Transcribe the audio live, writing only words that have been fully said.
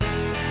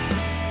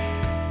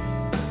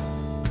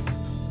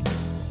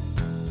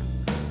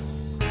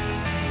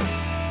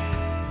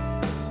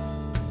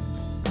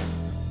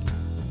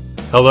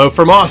Hello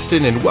from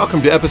Austin, and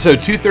welcome to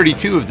episode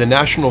 232 of the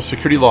National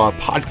Security Law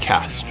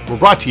Podcast. We're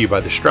brought to you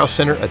by the Strauss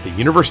Center at the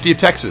University of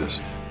Texas.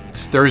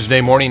 It's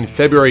Thursday morning,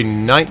 February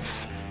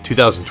 9th,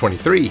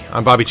 2023.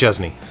 I'm Bobby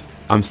Chesney.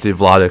 I'm Steve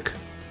Vladeck.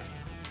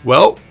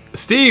 Well,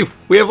 Steve,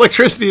 we have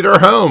electricity at our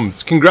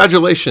homes.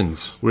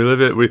 Congratulations.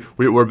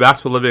 We're back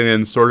to living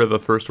in sort of a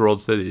first world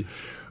city.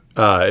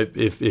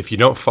 If you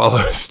don't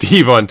follow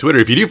Steve on Twitter,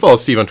 if you do follow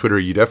Steve on Twitter,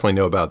 you definitely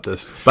know about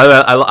this. By the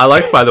way, I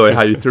like, by the way,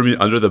 how you threw me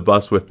under the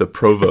bus with the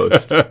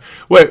provost.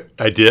 Wait,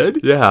 I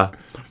did? Yeah.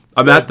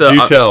 I'm at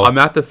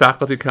the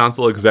Faculty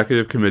Council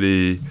Executive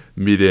Committee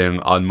meeting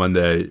on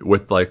Monday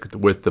with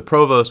the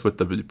provost, with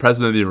the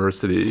president of the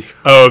university.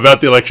 Oh,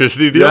 about the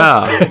electricity deal?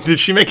 Yeah. Did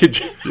she make a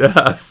joke?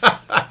 Yes.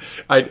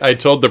 I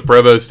told the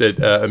provost at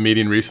a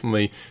meeting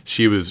recently,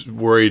 she was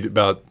worried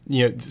about,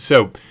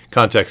 so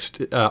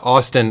context,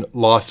 Austin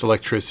lost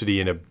electricity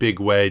in a big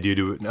way due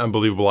to an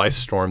unbelievable ice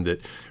storm that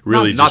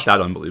really not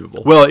that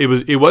unbelievable. Well,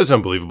 it was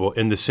unbelievable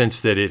in the sense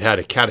that it had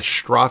a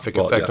catastrophic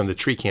effect on the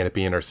tree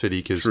canopy in our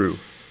city because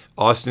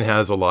Austin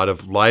has a lot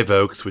of live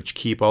oaks which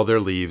keep all their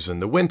leaves in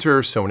the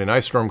winter. So when an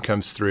ice storm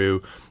comes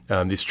through,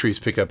 these trees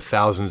pick up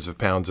thousands of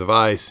pounds of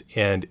ice,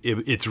 and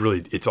it's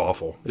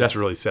awful. Yes. It's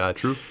really sad.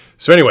 True.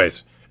 So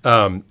anyways,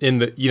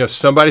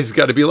 somebody's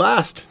got to be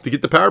last to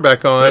get the power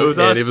back on, so it was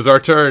us. It was our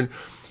turn.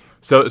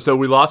 So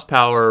we lost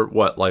power,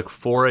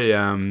 4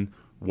 a.m.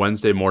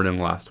 Wednesday morning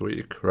last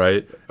week,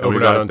 right? And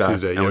Overnight on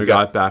Tuesday. And we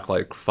got back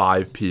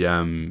 5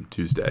 p.m.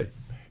 Tuesday.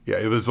 Yeah,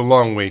 it was a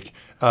long week.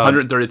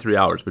 133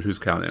 hours, but who's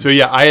counting? So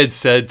yeah, I had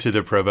said to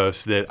the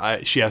provost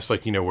that she asked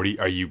what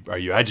are you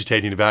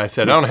agitating about? I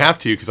said I don't have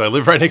to because I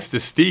live right next to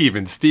Steve,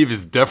 and Steve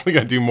is definitely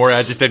going to do more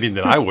agitating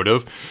than I would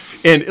have.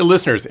 And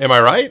listeners, am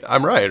I right?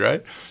 I'm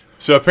right?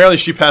 So apparently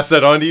she passed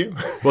that on to you.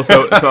 Well,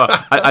 so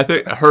I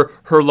think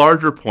her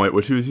larger point,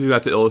 which she was using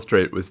that to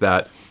illustrate, was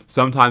that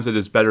sometimes it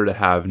is better to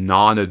have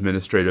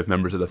non-administrative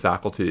members of the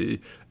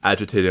faculty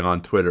agitating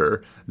on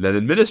Twitter than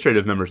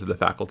administrative members of the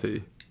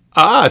faculty.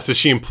 So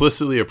she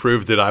implicitly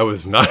approved that I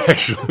was not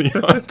actually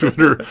on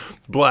Twitter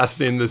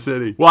blasting the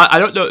city. Well, I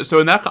don't know. So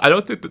in that, I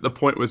don't think that the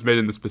point was made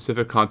in the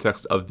specific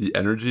context of the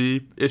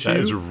energy issue. That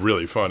is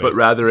really funny. But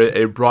rather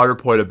a broader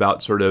point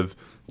about sort of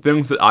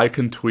things that I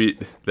can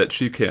tweet that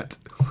she can't.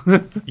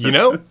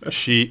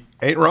 She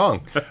ain't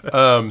wrong.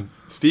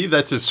 Steve,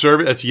 that's a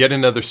service. That's yet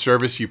another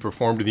service you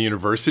performed to the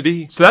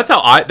university. So that's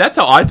how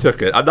I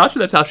took it. I'm not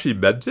sure that's how she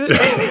meant it.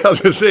 I was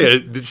going to say,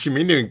 did she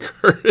mean to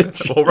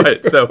encourage? Well,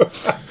 right.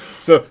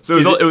 So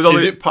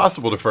is it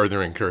possible to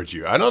further encourage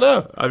you? I don't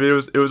know. I mean,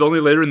 it was only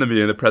later in the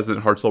meeting that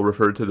President Hartzell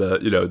referred to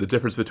the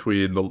difference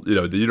between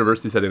the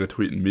university sending a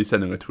tweet and me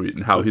sending a tweet,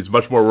 and how he's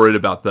much more worried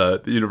about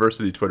the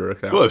university Twitter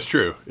account. Well, it's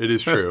true. It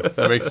is true.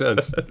 That makes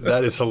sense.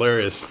 That is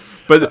hilarious.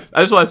 But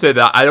I just want to say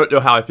that I don't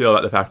know how I feel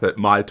about the fact that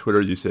my Twitter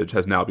usage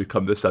has now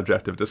become the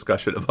subject of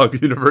discussion among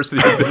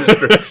university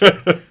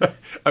administrators.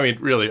 I mean,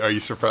 really, are you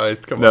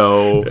surprised? Come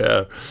on.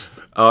 Yeah.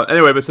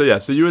 Anyway, so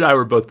you and I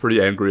were both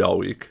pretty angry all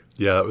week.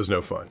 Yeah, that was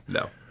no fun.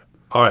 No.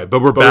 All right,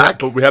 but we're back.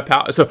 But we have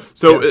power. So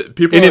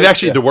people. And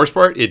the worst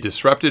part, it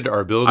disrupted our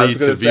ability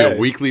to be a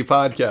weekly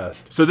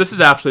podcast. So this is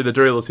actually the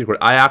dirty little secret.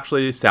 I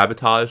actually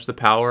sabotaged the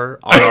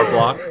power on our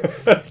block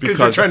because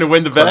you're trying to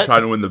win the bet. I'm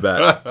trying to win the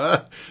bet.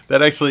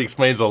 That actually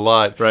explains a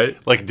lot, right?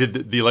 Like,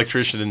 did the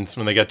electricians,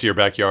 when they got to your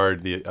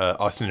backyard, the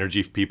Austin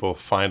Energy people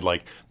find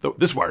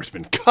this wire's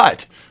been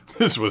cut?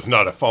 This was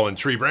not a fallen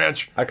tree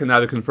branch. I can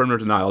neither confirm nor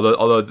deny.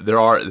 Although there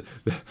are,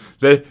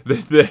 they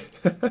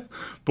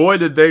boy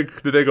did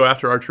they go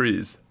after our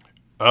trees.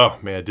 Oh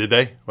man, did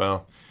they?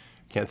 Well,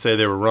 can't say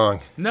they were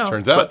wrong. No,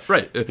 turns out, but,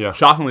 right. Yeah.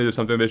 Shockingly, there's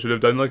something they should have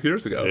done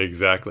years ago.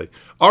 Exactly.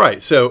 All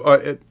right.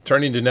 So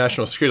turning to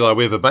national security law,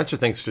 we have a bunch of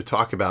things to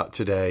talk about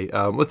today.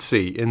 Let's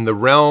see. In the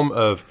realm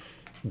of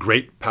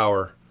great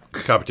power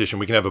competition,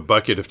 we can have a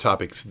bucket of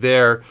topics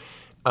there.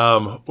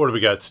 What do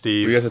we got,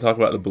 Steve? We got to talk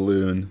about the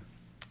balloon.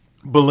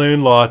 Balloon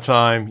law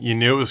time. You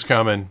knew it was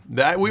coming.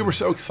 We were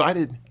so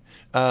excited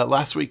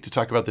last week to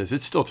talk about this.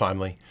 It's still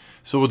timely.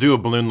 So we'll do a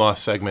balloon law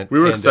segment. We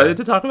were excited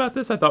to talk about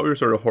this? I thought we were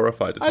sort of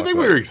horrified to talk about it. I think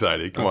we were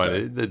excited. Come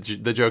on.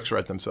 The jokes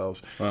write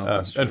themselves.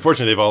 Well,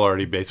 unfortunately, they've all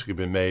already basically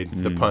been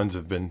made. The puns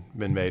have been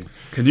made.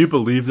 Can you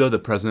believe, though, that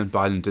President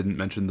Biden didn't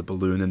mention the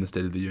balloon in the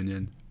State of the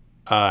Union?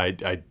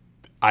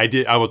 I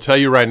did. I will tell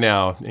you right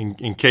now,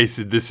 in case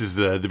this is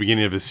the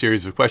beginning of a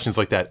series of questions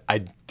like that,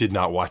 I did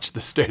not watch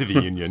the State of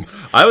the Union.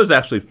 I was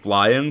actually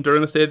flying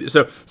during the State of the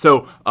Union.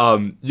 So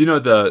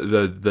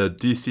the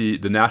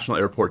DC, the national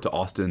airport to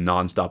Austin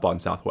nonstop on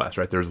Southwest,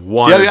 right? There's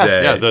one a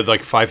day. Yeah, the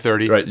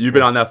 5:30. Right. You've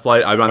been on that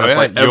flight. I've been on that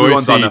flight.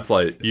 Everyone's on that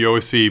flight. You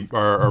always see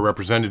our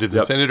representatives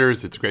and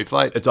senators. It's a great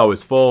flight. It's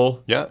always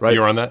full. Yeah. Right.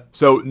 You're on that.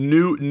 So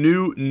new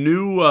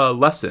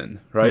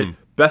lesson, right?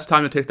 Best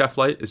time to take that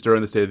flight is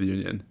during the State of the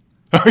Union.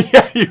 Oh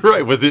yeah, you're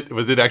right. Was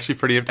it actually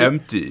pretty empty?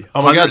 Empty.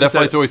 Oh my God, that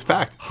flight's always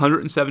packed.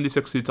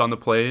 176 seats on the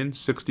plane,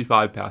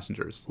 65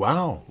 passengers.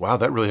 Wow,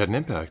 that really had an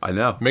impact. I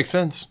know. Makes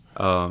sense.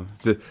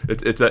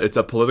 It's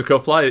a Politico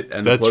flight,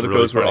 and That's the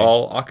Politicos really were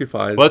all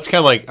occupied. Well, it's kind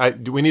of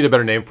like we need a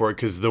better name for it,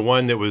 because the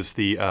one that was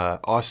the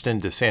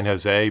Austin to San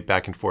Jose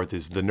back and forth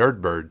is the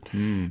Nerdbird.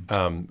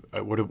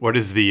 What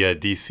is the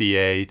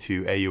DCA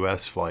to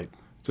AUS flight?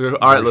 So,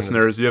 all right,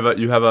 listeners, you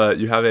have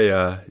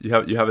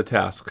a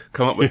task.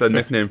 Come up with a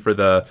nickname for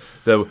the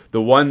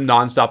one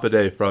nonstop a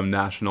day from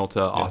Nashville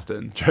to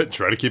Austin.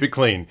 Try to keep it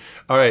clean.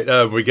 All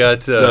right, we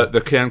got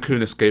the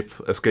Cancun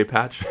escape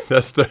hatch.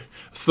 That's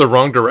the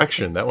wrong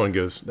direction. That one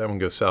goes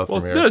south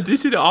from here. No,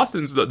 DC to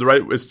Austin's the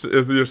right.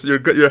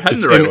 You're heading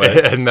the right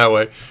way. Heading that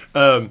way.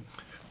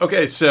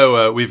 Okay,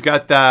 so we've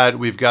got that.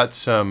 We've got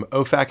some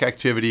OFAC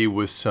activity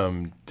with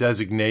some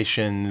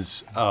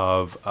designations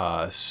of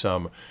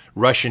some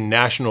Russian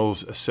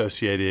nationals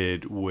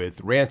associated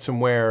with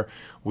ransomware.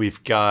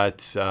 We've got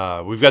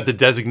the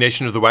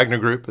designation of the Wagner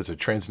Group as a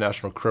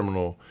transnational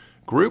criminal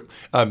group.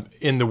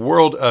 In the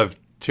world of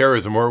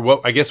terrorism, or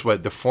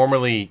the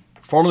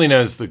formerly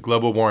known as the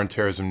global war on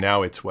terrorism.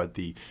 Now it's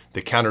the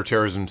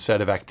counterterrorism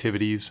set of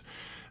activities.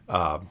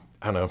 I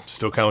don't know.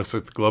 Still kind of looks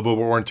like the global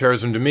war on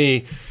terrorism to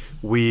me.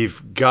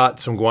 We've got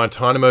some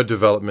Guantanamo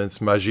developments.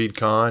 Majid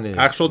Khan is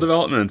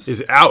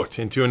out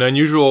into an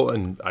unusual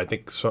and I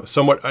think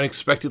somewhat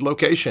unexpected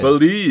location.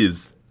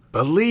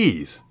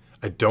 Belize.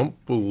 I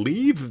don't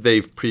believe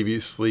they've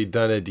previously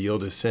done a deal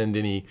to send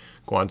any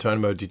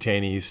Guantanamo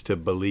detainees to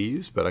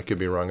Belize, but I could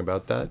be wrong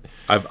about that.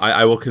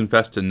 I will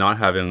confess to not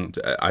having.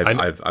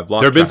 I've lost.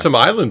 There have been some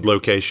island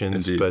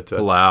locations, Indeed. But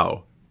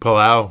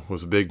Palau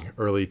was a big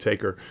early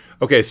taker.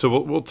 Okay, so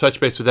we'll touch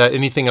base with that.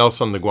 Anything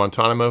else on the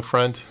Guantanamo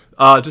front?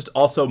 Just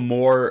also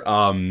more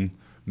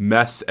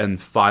mess and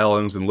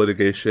filings and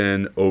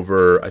litigation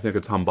over, I think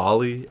it's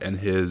Hambali and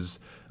his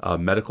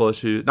medical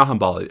issue. Not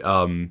Hambali.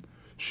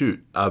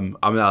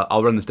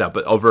 I'll run this down,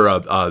 but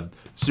over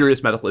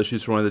serious medical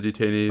issues for one of the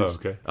detainees.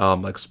 Oh,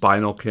 okay. Like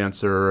spinal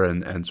cancer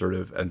and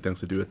things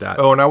to do with that.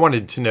 Oh, and I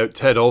wanted to note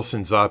Ted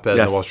Olson's op-ed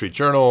in the Wall Street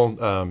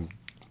Journal,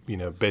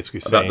 basically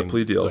saying about the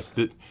plea deals.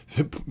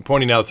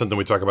 Pointing out something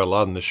we talk about a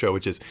lot on the show,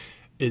 which is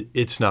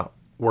it's not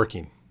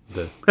working.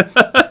 The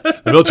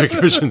military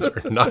commissions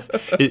are not.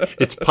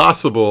 It's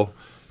possible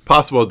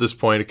at this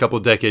point, a couple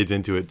of decades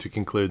into it, to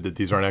conclude that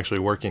these aren't actually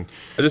working.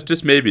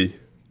 Just maybe.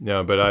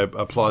 No, but I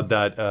applaud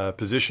that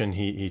position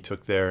he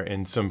took there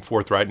and some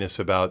forthrightness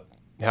about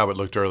how it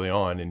looked early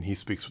on, and he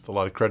speaks with a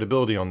lot of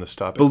credibility on this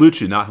topic.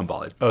 Bellucci, not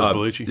Hambali. Oh,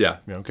 Bellucci? Yeah.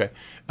 Okay.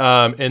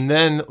 And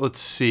then, let's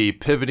see,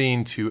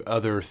 pivoting to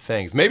other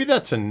things. Maybe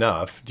that's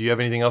enough. Do you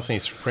have anything else, any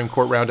Supreme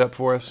Court roundup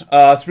for us?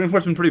 Supreme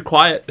Court's been pretty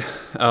quiet.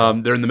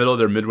 They're in the middle of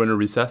their midwinter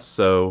recess,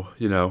 so,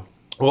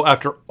 Well,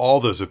 after all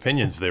those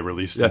opinions they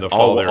released in the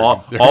fall,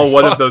 all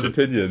one of those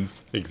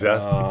opinions.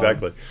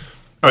 Exactly.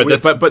 All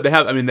right, but they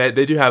have.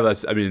 They do have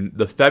us.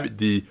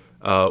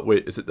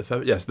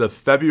 The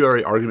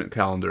February argument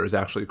calendar is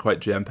actually quite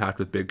jam-packed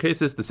with big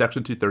cases. The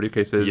Section 230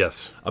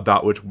 cases,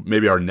 about which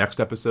maybe our next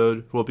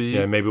episode will be.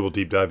 Yeah, maybe we'll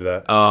deep dive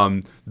that.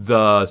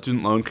 The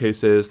student loan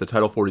cases, the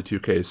Title 42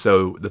 case.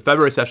 So the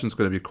February session is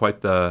going to be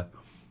quite the,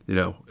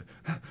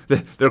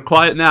 they're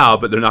quiet now,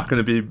 but they're not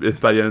going to be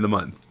by the end of the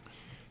month.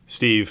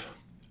 Steve,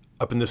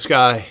 up in the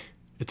sky,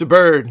 it's a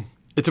bird,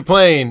 it's a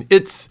plane,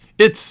 it's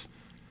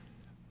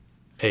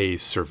a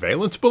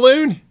surveillance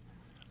balloon?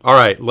 All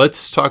right,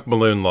 let's talk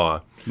balloon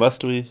law.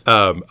 Must we?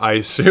 I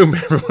assume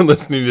everyone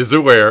listening is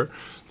aware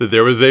that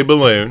there was a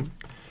balloon.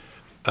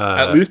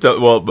 At least, but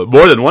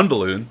more than one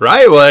balloon.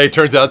 Right. Well, it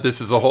turns out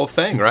this is a whole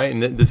thing, right?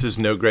 And this is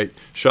no great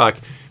shock.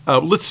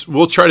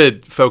 We'll try to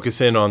focus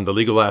in on the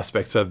legal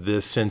aspects of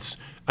this, since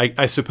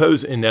I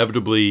suppose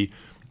inevitably,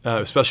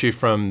 especially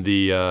from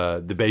the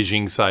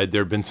Beijing side,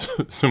 there have been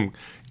some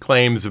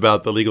claims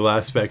about the legal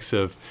aspects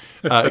of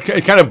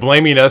kind of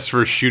blaming us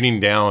for shooting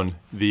down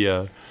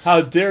the. How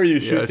dare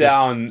you shoot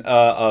down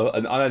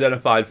an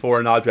unidentified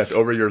foreign object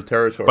over your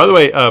territory? By the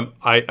way,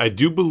 I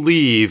do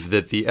believe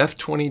that the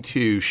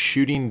F-22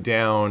 shooting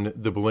down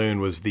the balloon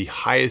was the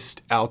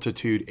highest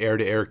altitude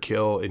air-to-air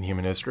kill in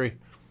human history,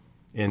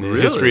 in the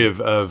history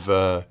of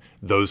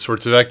those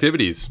sorts of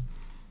activities.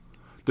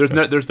 That's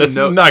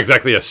not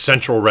exactly a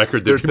central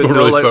record that people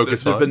really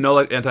focus on. There's been no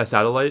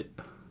anti-satellite.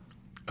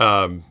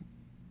 There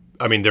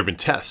have been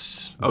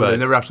tests. Oh, they've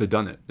never actually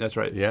done it. That's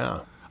right.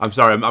 Yeah. I'm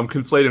sorry. I'm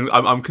conflating.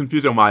 I'm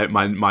confusing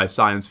my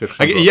science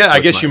fiction. I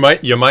guess you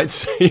might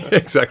say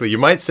exactly. You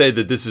might say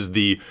that this is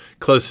the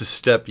closest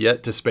step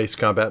yet to space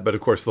combat. But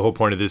of course, the whole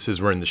point of this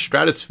is we're in the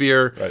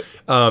stratosphere, right.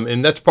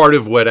 And that's part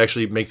of what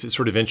actually makes it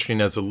sort of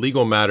interesting as a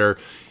legal matter.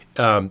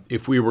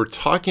 If we were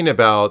talking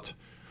about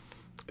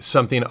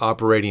something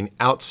operating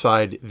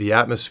outside the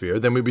atmosphere,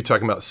 then we'd be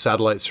talking about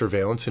satellite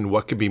surveillance, and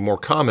what could be more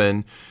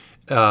common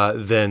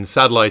than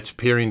satellites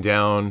peering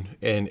down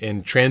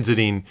and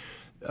transiting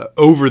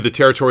over the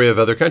territory of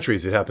other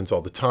countries. It happens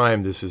all the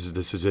time. This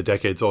is a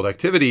decades-old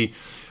activity.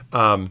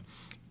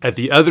 At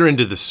the other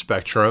end of the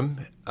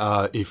spectrum,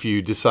 if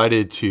you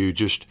decided to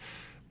just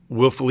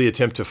willfully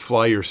attempt to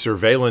fly your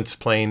surveillance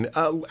plane,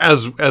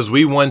 as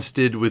we once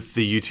did with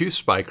the U-2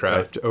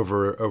 spycraft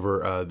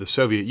over the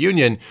Soviet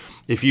Union.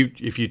 If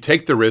you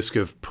take the risk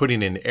of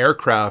putting an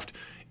aircraft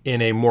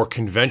in a more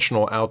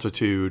conventional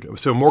altitude,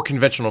 so more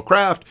conventional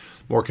craft,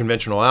 more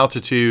conventional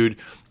altitude,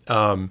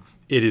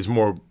 it is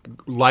more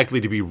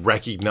likely to be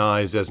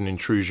recognized as an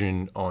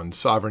intrusion on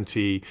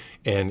sovereignty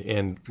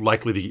and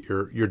likely to get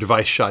your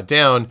device shot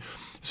down.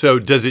 So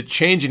does it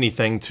change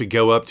anything to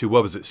go up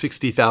to,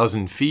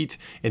 60,000 feet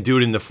and do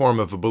it in the form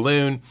of a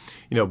balloon?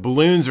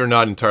 Balloons are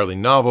not entirely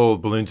novel.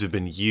 Balloons have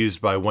been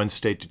used by one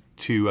state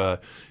to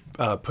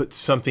put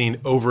something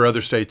over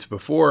other states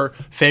before.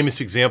 Famous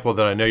example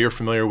that I know you're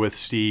familiar with,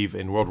 Steve,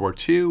 in World War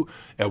II.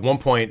 At one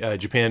point,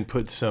 Japan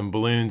put some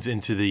balloons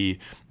into the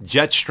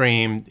jet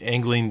stream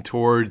angling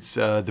towards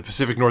the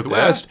Pacific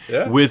Northwest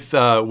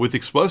with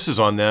explosives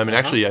on them, and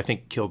actually, I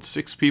think, killed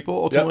 6 people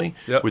ultimately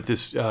with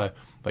this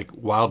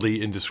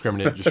wildly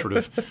indiscriminate, just sort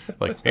of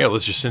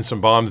let's just send some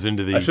bombs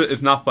into the...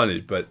 It's not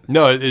funny, but...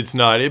 No, it's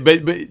not.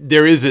 But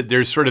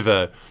there's sort of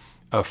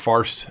a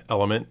farce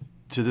element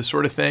to this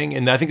sort of thing,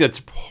 and I think that's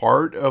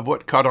part of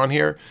what caught on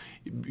here.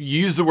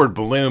 You use the word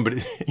balloon, but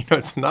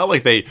it's not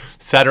like they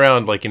sat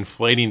around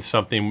inflating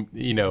something,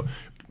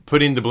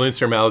 putting the balloons to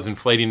their mouths,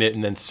 inflating it,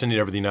 and then sending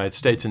it over the United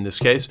States. In this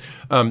case,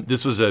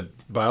 this was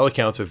by all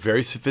accounts, a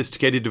very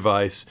sophisticated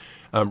device,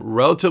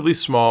 relatively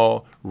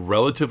small,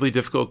 relatively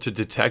difficult to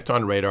detect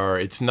on radar.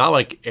 It's not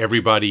like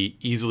everybody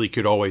easily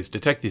could always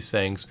detect these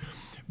things,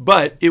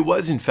 but it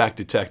was in fact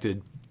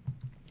detected,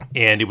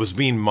 and it was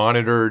being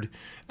monitored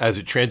as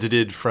it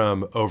transited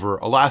from over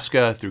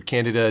Alaska through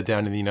Canada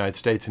down to the United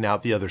States and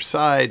out the other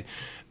side.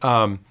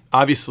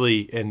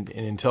 Obviously, an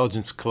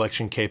intelligence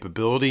collection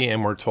capability,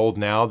 and we're told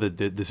now that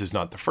this is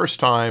not the first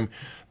time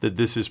that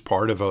this is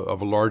part of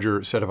a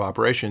larger set of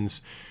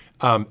operations.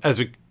 I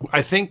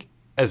think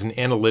as an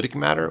analytic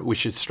matter, we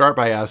should start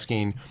by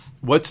asking,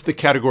 what's the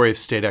category of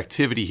state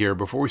activity here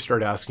before we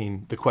start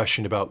asking the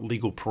question about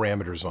legal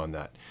parameters on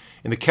that?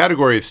 And the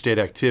category of state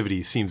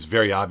activity seems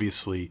very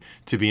obviously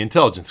to be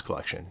intelligence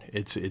collection.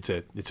 It's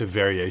a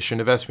variation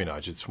of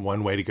espionage. It's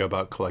one way to go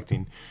about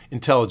collecting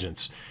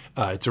intelligence.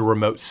 It's a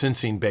remote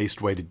sensing-based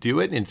way to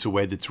do it, and it's a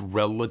way that's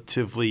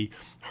relatively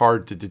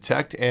hard to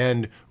detect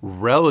and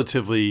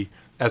relatively,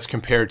 as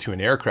compared to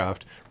an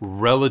aircraft,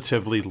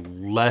 relatively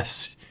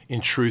less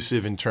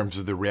intrusive in terms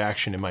of the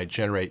reaction it might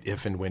generate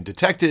if and when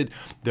detected,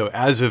 though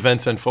as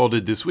events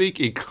unfolded this week,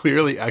 it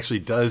clearly actually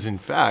does, in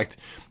fact,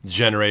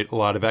 generate a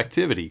lot of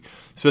activity.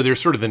 So there's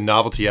sort of the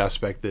novelty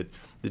aspect that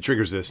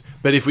triggers this.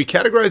 But if we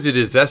categorize it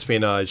as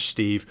espionage,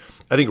 Steve,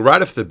 I think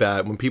right off the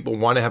bat, when people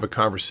want to have a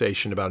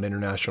conversation about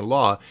international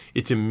law,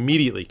 it's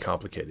immediately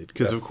complicated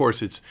because, of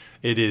course,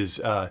 it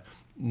is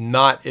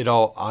not at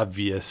all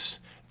obvious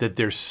that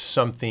there's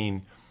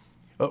something...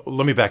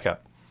 let me back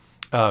up.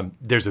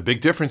 There's a big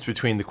difference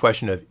between the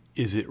question of,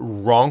 is it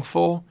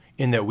wrongful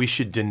in that we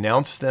should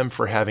denounce them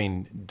for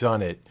having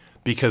done it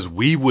because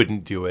we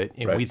wouldn't do it,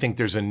 and we think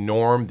there's a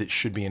norm that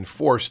should be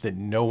enforced that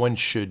no one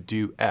should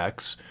do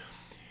X.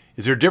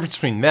 Is there a difference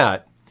between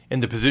that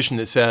and the position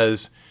that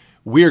says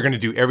we are going to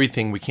do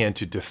everything we can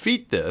to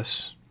defeat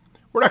this?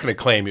 We're not going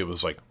to claim it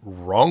was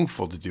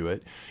wrongful to do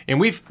it. And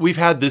we've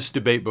had this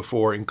debate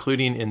before,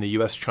 including in the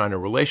U.S.-China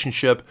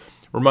relationship.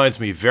 Reminds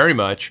me very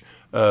much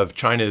of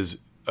China's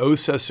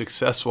so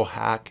successful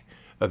hack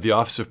of the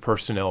Office of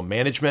Personnel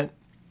Management,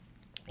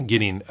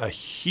 getting a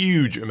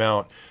huge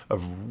amount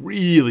of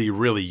really,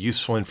 really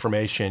useful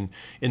information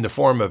in the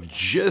form of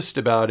just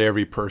about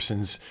every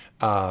person's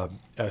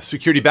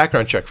security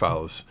background check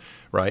files,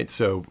 right?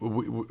 So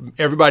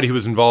everybody who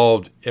was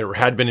involved or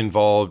had been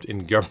involved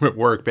in government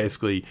work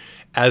basically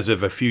as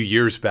of a few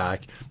years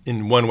back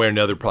in one way or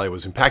another probably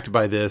was impacted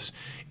by this.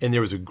 And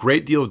there was a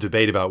great deal of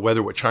debate about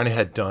whether what China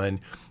had done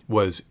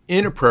was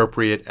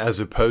inappropriate as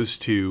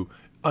opposed to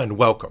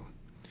unwelcome.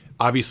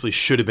 Obviously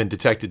should have been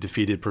detected,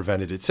 defeated,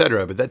 prevented,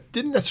 etc., but that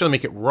didn't necessarily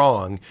make it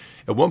wrong.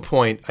 At one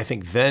point, I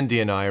think then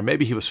DNI, or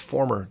maybe he was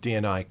former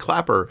DNI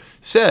Clapper,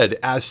 said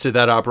as to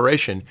that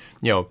operation,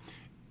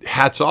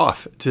 hats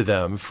off to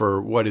them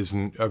for what is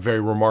a very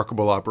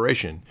remarkable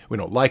operation. We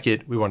don't like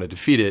it, we want to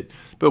defeat it,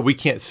 but we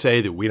can't say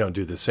that we don't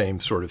do the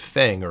same sort of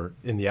thing, or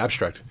in the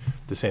abstract,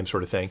 the same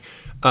sort of thing.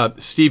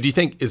 Steve, do you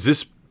think, is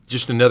this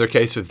just another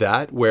case of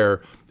that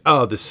where,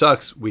 oh, this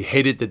sucks, we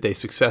hate it that they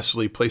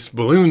successfully placed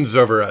balloons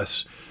over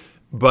us,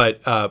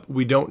 but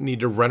we don't need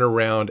to run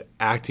around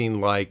acting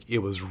like it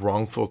was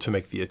wrongful to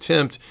make the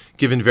attempt,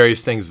 given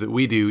various things that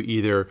we do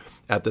either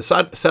at the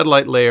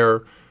satellite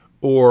layer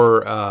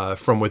or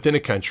from within a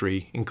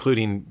country,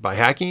 including by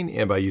hacking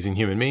and by using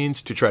human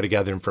means to try to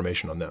gather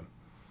information on them?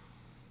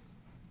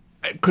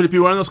 Could it be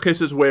one of those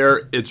cases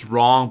where it's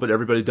wrong, but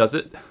everybody does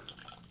it?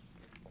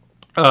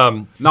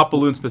 Not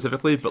balloons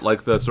specifically,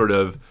 but the sort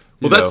of...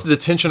 that's the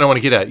tension I want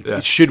to get at. Yeah.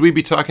 Should we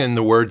be talking in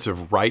the words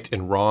of right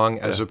and wrong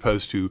as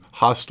opposed to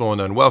hostile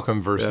and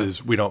unwelcome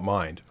versus we don't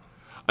mind?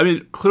 I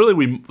mean,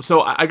 clearly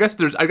I guess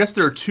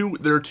there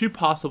are two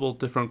possible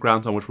different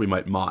grounds on which we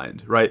might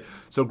mind, right?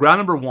 So ground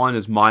number one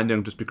is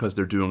minding just because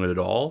they're doing it at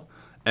all.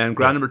 And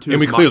ground number two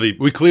and is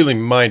we clearly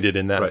mined it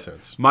in that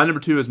sense. Mine number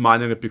two is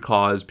mining it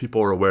because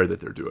people are aware that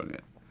they're doing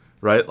it,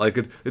 right? Like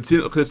it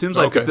seems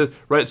like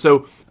right.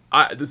 So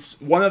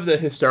one of the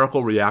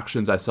hysterical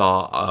reactions I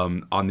saw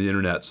on the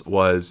internet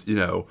was,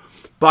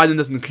 Biden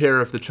doesn't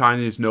care if the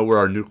Chinese know where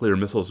our nuclear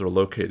missiles are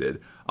located.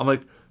 I'm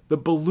like, the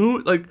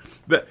balloon, like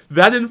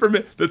that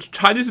information, the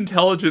Chinese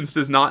intelligence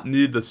does not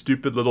need the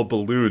stupid little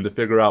balloon to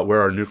figure out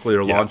where our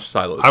nuclear launch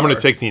silos are. I'm going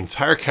to take the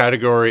entire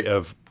category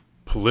of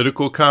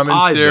political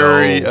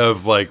commentary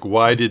of like,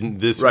 why didn't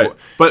this but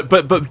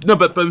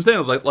I'm saying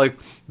is like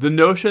the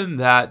notion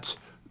that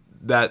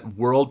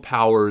world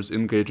powers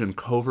engage in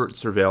covert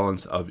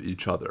surveillance of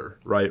each other,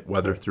 right,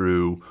 whether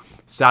through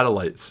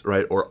satellites,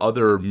 right, or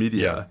other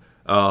media,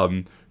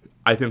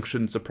 I think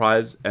shouldn't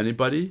surprise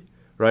anybody,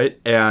 right?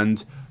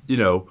 And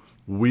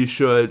we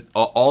should,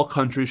 all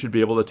countries should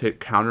be able to take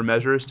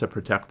countermeasures to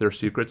protect their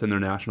secrets and their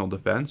national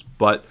defense,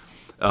 but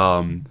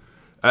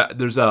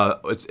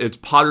it's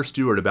Potter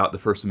Stewart about the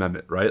First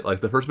Amendment, right?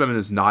 Like the First Amendment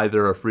is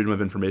neither a Freedom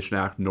of Information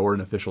Act nor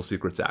an Official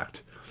Secrets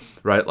Act,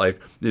 right?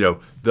 Like,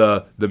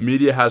 the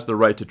media has the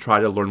right to try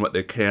to learn what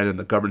they can, and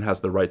the government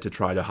has the right to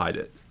try to hide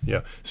it.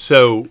 Yeah.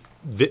 So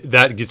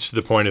that gets to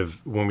the point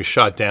of when we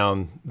shot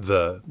down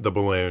the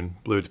balloon,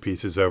 blew it to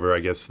pieces over, I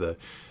guess, the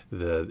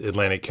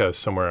Atlantic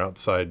coast somewhere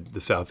outside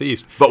the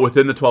southeast. But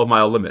within the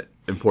 12-mile limit,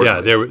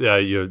 importantly. Yeah,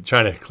 you're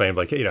trying to claim,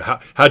 like,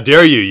 how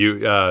dare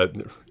you?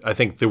 I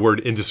think the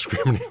word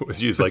indiscriminate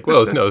was used. Like,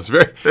 well, no, it's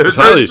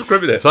highly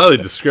discriminatory. It's highly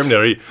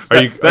discriminatory.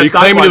 Are you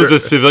claiming it was a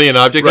civilian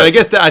object? Right. And I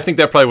guess I think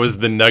that probably was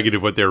the nugget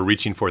of what they were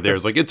reaching for there.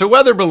 It's like, it's a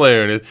weather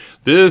balloon.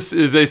 This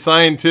is a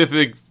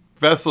scientific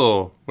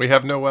vessel. We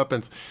have no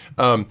weapons.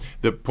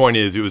 The point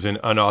is, it was an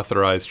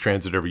unauthorized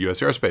transit over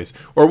U.S. airspace.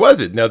 Or was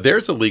it? Now,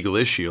 there's a legal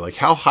issue. Like,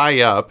 how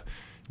high up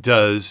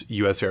does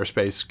U.S.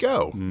 airspace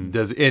go?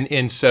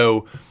 And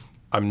so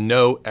I'm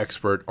no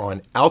expert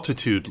on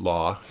altitude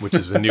law, which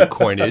is a new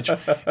coinage.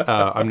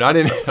 I'm not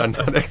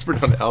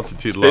expert on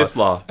altitude Space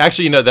law.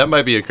 Actually, that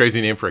might be a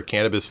crazy name for a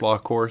cannabis law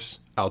course.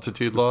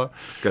 Altitude law.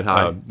 Good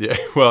high.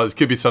 Well, it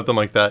could be something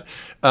like that.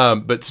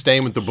 But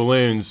staying with the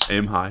balloons,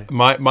 aim high.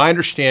 My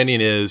understanding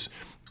is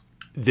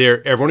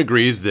everyone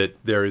agrees that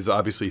there is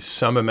obviously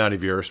some amount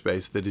of your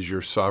airspace that is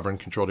your sovereign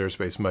controlled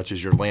airspace, much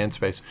as your land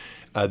space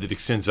that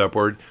extends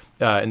upward.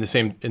 In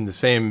the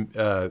same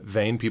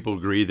vein, people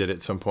agree that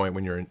at some point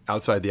when you're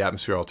outside the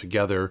atmosphere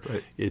altogether,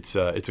 it's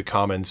a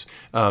commons.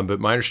 But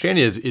my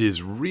understanding is it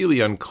is really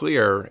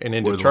unclear and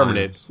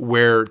indeterminate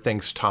where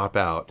things top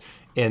out.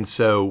 And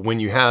so when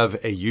you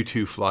have a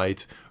U-2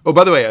 flight,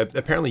 by the way,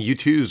 apparently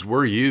U-2s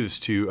were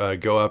used to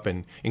go up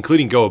and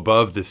including go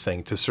above this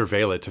thing to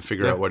surveil it, to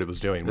figure out what it was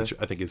doing, which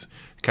I think is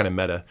kind of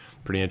meta,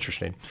 pretty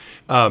interesting.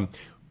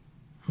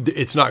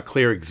 It's not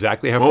clear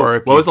exactly how far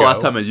it What was the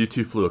last time a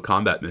U-2 flew a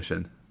combat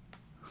mission?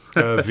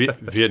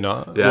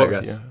 Vietnam? Yeah, I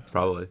guess,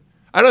 probably.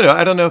 I don't know.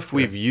 I don't know if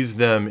we've used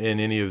them in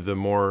any of the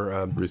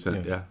more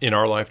recent, in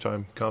our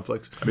lifetime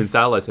conflicts. I mean,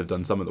 satellites have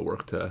done some of the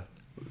work to...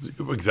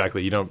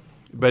 Exactly. You don't...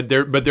 But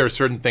there are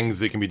certain things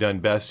that can be done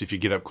best if you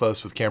get up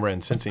close with camera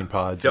and sensing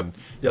pods, and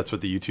that's what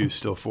the U-2 is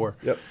still for.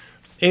 Yep.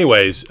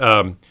 Anyways,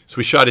 so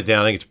we shot it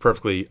down. I think it's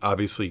perfectly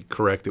obviously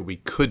correct that we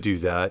could do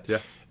that. Yeah.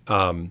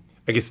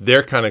 I guess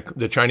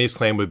the Chinese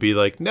claim would be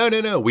like,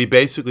 no. We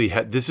basically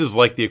this is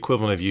like the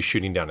equivalent of you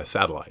shooting down a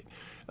satellite.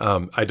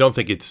 I don't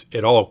think it's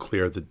at all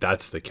clear that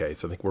that's the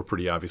case. I think we're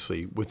pretty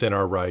obviously within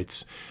our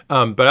rights.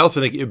 But I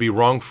also think it would be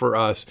wrong for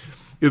us.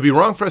 It would be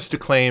wrong for us to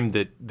claim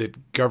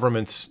that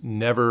governments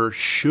never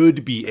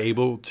should be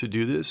able to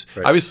do this.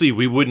 Right. Obviously,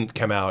 we wouldn't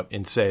come out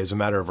and say, as a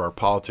matter of our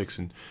politics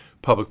and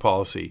public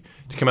policy,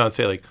 to come out and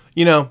say, like,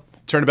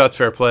 turnabout's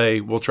fair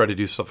play. We'll try to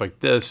do stuff like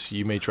this.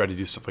 You may try to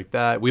do stuff like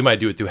that. We might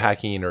do it through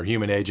hacking or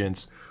human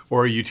agents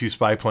or a U-2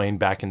 spy plane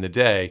back in the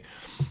day.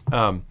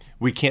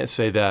 We can't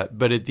say that.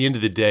 But at the end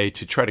of the day,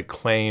 to try to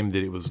claim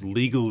that it was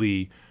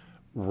legally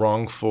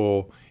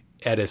wrongful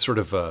at a sort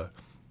of a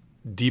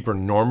deeper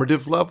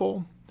normative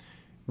level,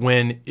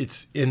 when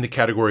it's in the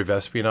category of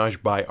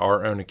espionage by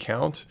our own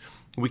account,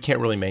 we can't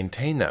really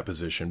maintain that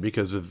position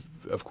because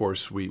of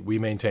course, we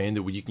maintain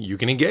that you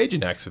can engage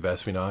in acts of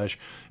espionage.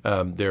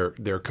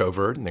 They're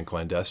covert and they're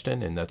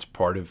clandestine, and that's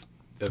part of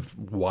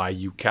why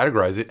you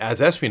categorize it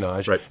as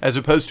espionage as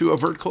opposed to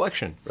overt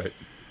collection. Right.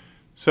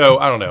 So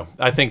I don't know.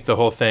 I think the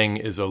whole thing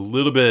is a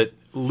little bit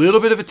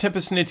of a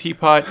tempest in a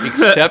teapot,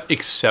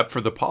 except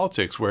for the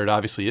politics, where it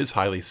obviously is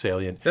highly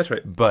salient. That's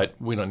right. But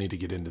we don't need to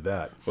get into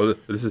that. Well,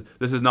 this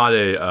is not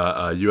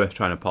a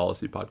U.S.-China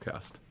policy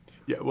podcast.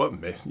 Yeah, well,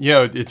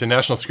 it's a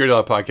national security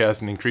law podcast,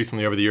 and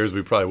increasingly over the years,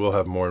 we probably will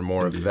have more and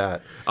more of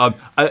that.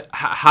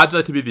 How'd you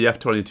like to be the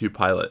F-22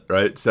 pilot,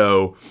 right?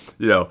 So,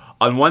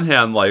 on one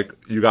hand, like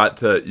you got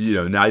to,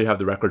 now you have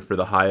the record for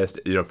the highest,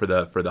 for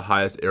the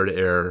highest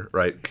air-to-air,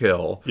 right,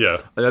 kill.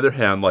 Yeah. On the other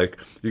hand, like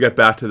you get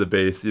back to the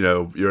base,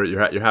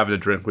 you're having a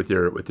drink with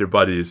your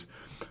buddies.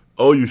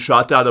 Oh, you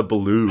shot down a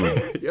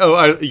balloon.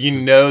 You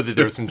know that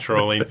there was some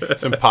trolling,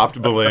 some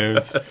popped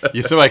balloons.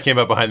 Somebody came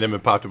up behind them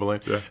and popped a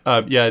balloon.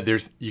 Yeah,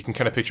 you can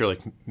kind of picture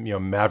like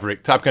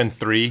Maverick, Top Gun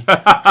 3.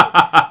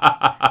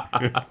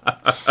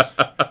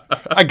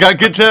 I got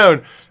good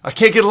tone. I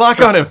can't get a lock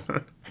on him.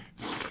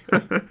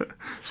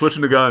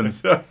 Switching to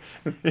guns. I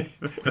think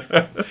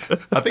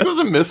it was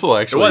a missile,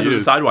 actually. It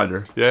was a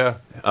Sidewinder. Yeah.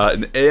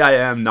 An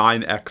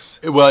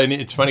AIM-9X. Well, and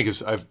it's funny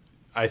because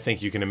I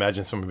think you can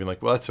imagine someone being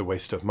like, well, that's a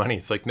waste of money.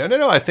 It's like,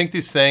 no. I think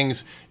these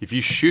things, if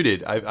you shoot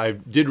it, I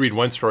did read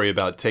one story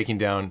about taking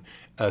down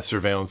a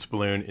surveillance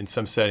balloon in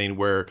some setting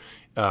where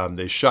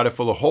they shot it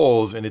full of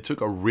holes and it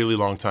took a really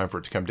long time for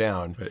it to come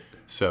down. Right.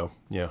 So,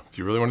 if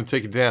you really want to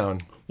take it down.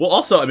 Well,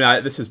 also, I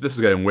mean, this is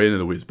getting way into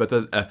the weeds, but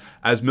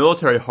as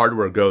military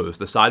hardware goes,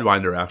 the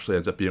Sidewinder actually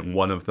ends up being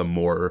one of the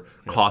more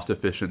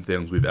cost-efficient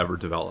things we've ever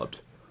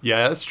developed.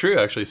 Yeah, that's true,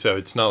 actually. So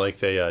it's not like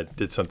they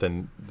did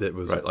something that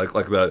was right,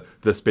 like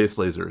the space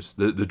lasers,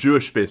 the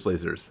Jewish space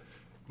lasers.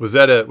 Was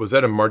that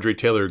a Marjorie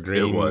Taylor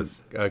Greene? It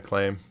was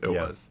claim. It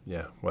was.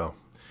 Yeah. Well,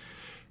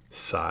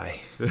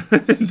 sigh.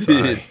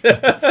 Indeed.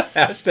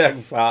 Hashtag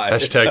sigh.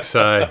 Hashtag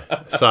sigh.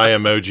 Sigh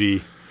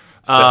emoji.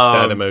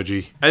 Sad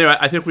emoji. Anyway,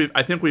 I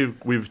think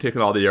we've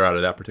taken all the air out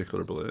of that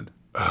particular balloon.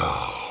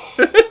 Oh.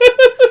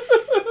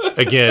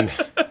 Again,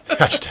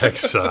 hashtag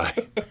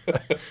sigh.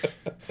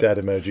 Sad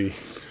emoji.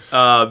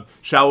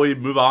 Shall we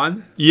move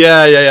on?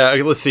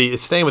 Yeah. Let's see.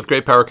 It's staying with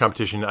great power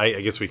competition.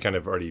 I guess we kind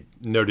of already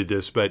noted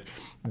this, but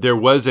there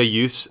was a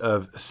use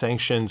of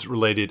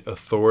sanctions-related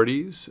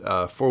authorities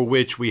for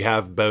which we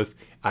have both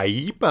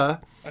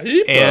IEEPA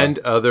and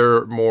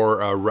other more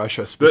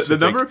Russia-specific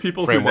The number of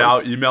people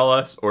frameworks. who now email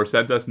us or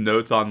send us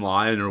notes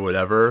online or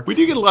whatever. We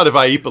do get a lot of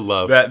IEEPA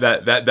love.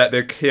 That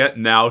they can't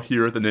now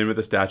hear the name of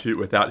the statute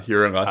without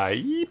hearing us.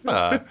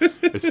 IEEPA.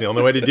 It's the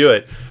only way to do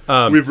it.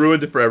 We've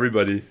ruined it for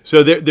everybody.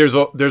 So there's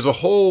a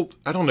whole,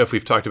 I don't know if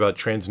we've talked about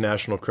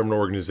transnational criminal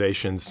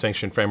organizations,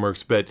 sanction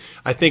frameworks, but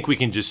I think we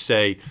can just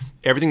say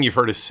everything you've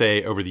heard us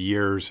say over the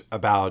years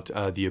about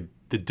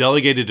the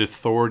delegated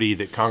authority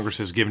that Congress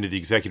has given to the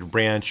executive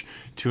branch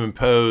to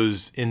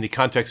impose, in the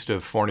context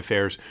of foreign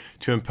affairs,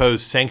 to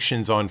impose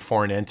sanctions on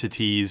foreign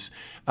entities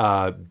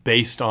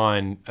based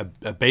on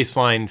a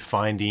baseline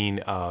finding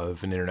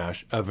of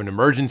an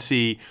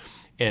emergency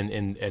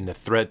and a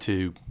threat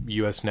to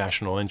U.S.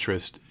 national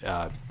interest,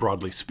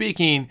 broadly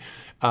speaking,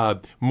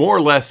 more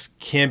or less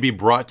can be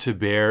brought to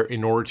bear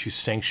in order to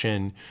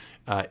sanction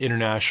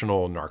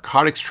international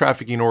narcotics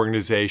trafficking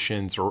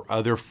organizations or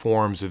other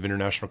forms of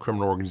international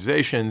criminal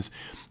organizations.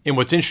 And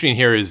what's interesting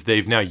here is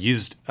they've now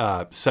used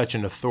such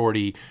an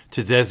authority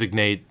to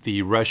designate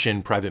the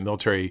Russian private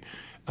military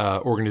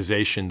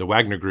organization, the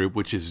Wagner Group,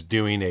 which is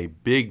doing a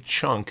big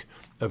chunk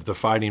of the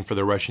fighting for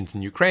the Russians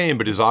in Ukraine,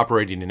 but is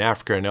operating in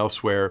Africa and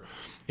elsewhere,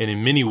 and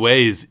in many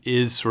ways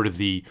is sort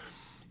of in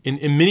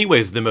many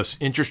ways the most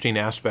interesting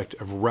aspect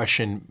of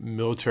Russian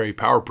military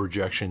power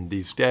projection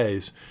these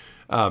days.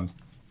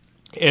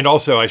 And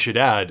also, I should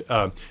add,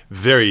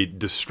 very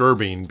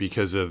disturbing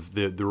because of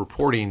the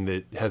reporting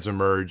that has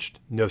emerged,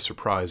 no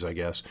surprise, I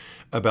guess,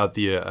 about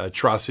the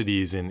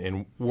atrocities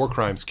and war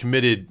crimes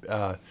committed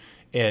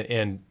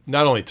and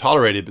not only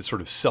tolerated, but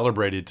sort of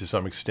celebrated to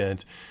some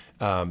extent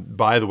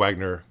by the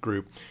Wagner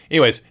Group.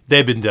 Anyways,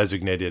 they've been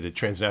designated a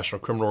transnational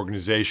criminal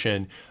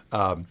organization.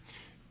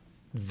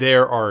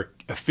 There are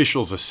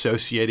officials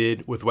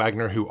associated with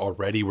Wagner who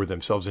already were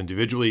themselves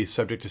individually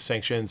subject to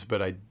sanctions,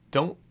 but I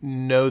don't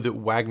know that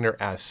Wagner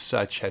as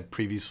such had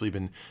previously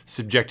been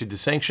subjected to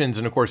sanctions.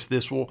 And of course,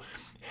 this will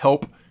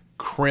help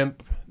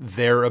crimp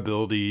their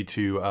ability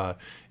to,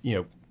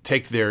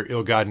 take their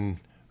ill-gotten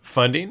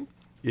funding,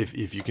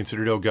 if you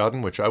consider it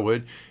ill-gotten, which I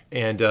would,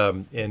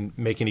 and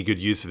make any good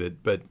use of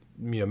it. But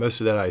most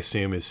of that, I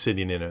assume, is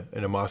sitting in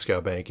a Moscow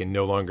bank and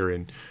no longer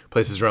in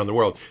places around the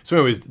world. So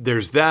anyways,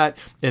 there's that.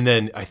 And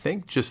then I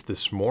think just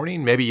this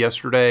morning, maybe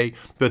yesterday,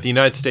 both the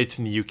United States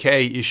and the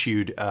UK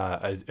issued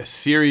a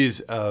series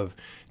of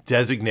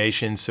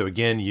designations. So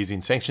again,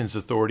 using sanctions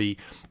authority,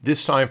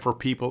 this time for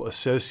people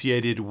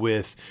associated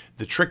with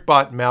the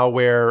TrickBot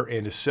malware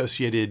and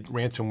associated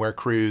ransomware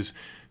crews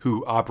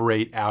who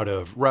operate out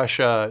of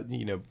Russia,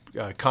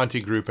 Conti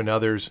Group and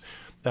others.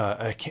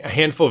 A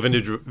handful of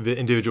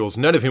individuals,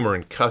 none of whom are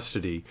in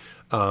custody,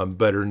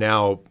 but are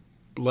now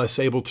less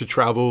able to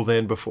travel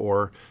than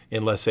before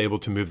and less able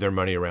to move their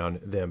money around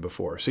than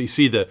before. So you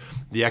see the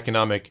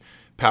economic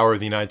power of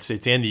the United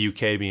States and the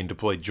UK being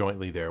deployed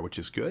jointly there, which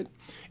is good.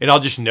 And I'll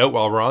just note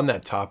while we're on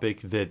that topic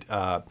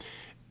that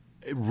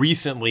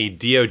recently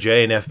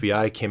DOJ and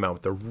FBI came out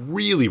with a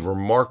really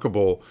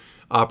remarkable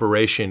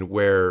operation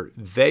where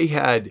they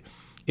had,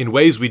 in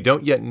ways we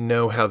don't yet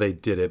know how they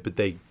did it, but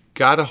they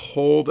got a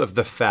hold of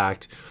the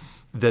fact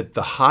that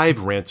the Hive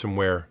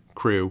ransomware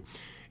crew,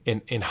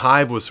 and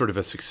Hive was sort of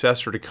a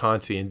successor to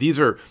Conti, and these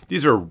are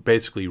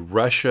basically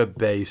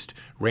Russia-based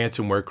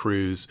ransomware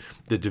crews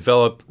that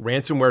develop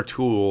ransomware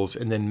tools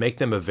and then make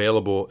them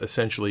available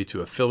essentially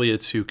to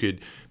affiliates who could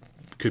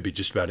could be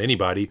just about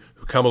anybody,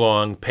 who come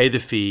along, pay the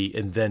fee,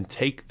 and then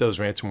take those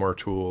ransomware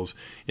tools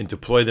and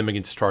deploy them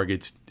against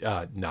targets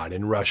not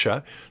in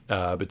Russia,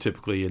 but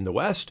typically in the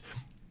West,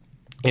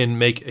 and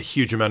make a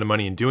huge amount of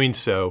money in doing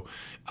so.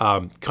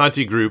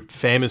 Conti Group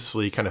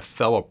famously kind of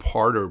fell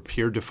apart, or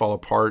appeared to fall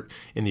apart,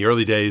 in the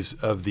early days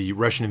of the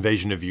Russian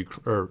invasion of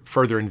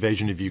further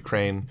invasion of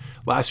Ukraine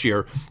last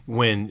year,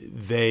 when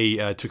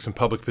they took some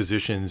public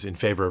positions in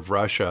favor of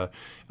Russia,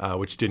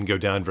 which didn't go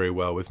down very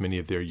well with many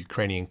of their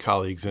Ukrainian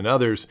colleagues and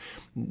others.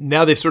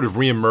 Now they've sort of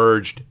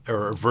reemerged,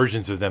 or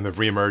versions of them have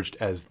reemerged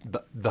as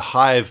the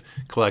Hive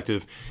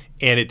Collective.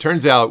 And it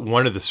turns out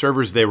one of the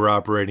servers they were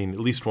operating, at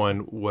least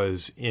one,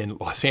 was in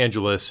Los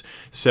Angeles.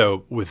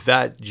 So with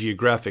that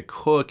geographic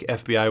hook,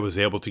 FBI was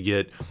able to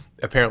get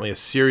apparently a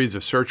series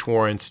of search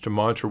warrants to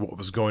monitor what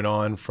was going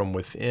on from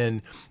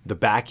within the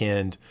back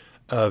end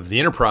of the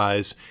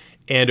enterprise.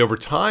 And over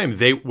time,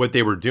 what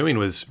they were doing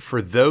was,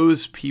 for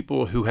those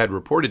people who had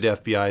reported to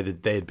FBI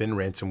that they had been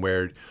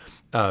ransomwared,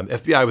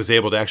 FBI was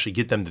able to actually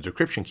get them the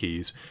decryption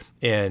keys,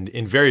 and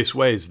in various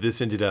ways,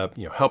 this ended up,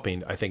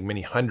 helping, I think,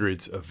 many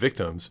hundreds of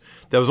victims.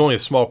 That was only a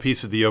small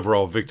piece of the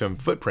overall victim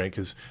footprint,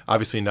 because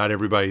obviously not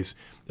everybody's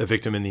a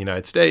victim in the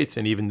United States,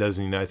 and even those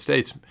in the United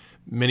States,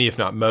 many, if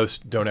not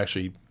most, don't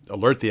actually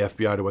alert the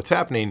FBI to what's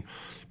happening.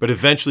 But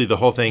eventually, the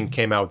whole thing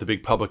came out with a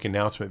big public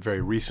announcement very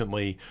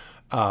recently.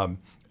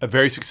 A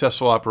very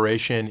successful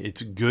operation.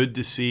 It's good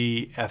to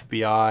see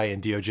FBI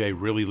and DOJ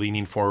really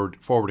leaning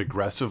forward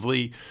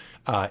aggressively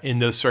in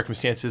those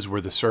circumstances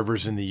where the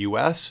server's in the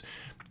U.S.,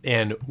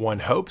 and one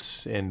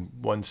hopes and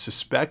one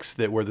suspects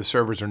that where the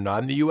servers are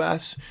not in the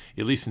U.S.,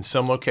 at least in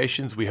some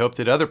locations, we hope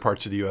that other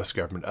parts of the U.S.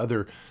 government,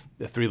 other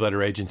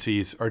three-letter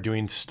agencies, are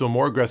doing still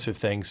more aggressive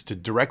things to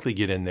directly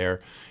get in there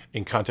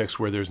in contexts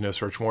where there's no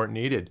search warrant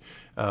needed.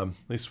 At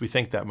least we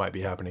think that might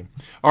be happening.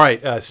 All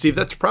right, Steve,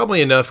 that's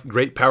probably enough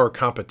great power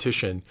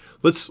competition.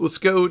 Let's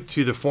go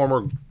to the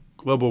former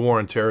global war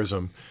on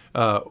terrorism.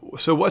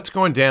 So what's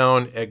going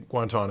down at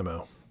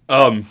Guantanamo?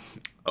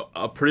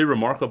 A pretty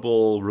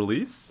remarkable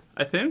release,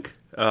 I think.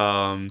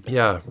 Remind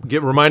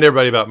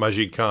everybody about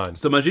Majid Khan.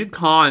 So Majid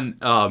Khan,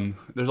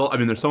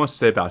 there's so much to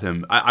say about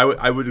him.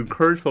 I would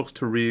encourage folks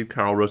to read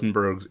Carl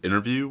Rosenberg's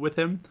interview with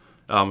him,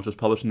 which was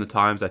published in the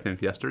Times, I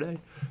think, yesterday.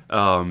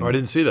 I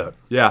didn't see that.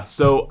 Yeah.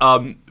 So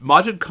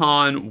Majid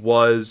Khan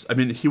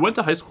he went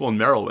to high school in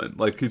Maryland.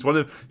 Like,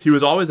 he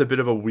was always a bit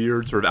of a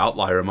weird sort of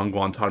outlier among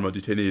Guantanamo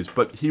detainees,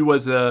 but he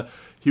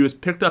was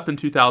picked up in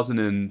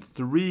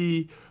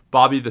 2003.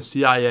 Bobby, the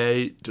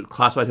CIA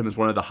classified him as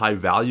one of the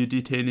high-value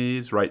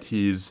detainees, right?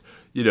 He's,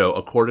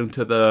 according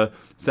to the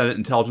Senate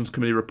Intelligence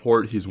Committee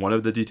report, he's one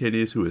of the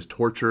detainees who is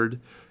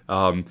tortured.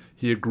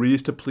 He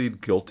agrees to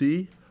plead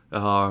guilty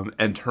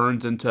and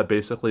turns into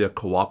basically a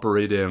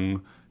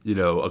cooperating,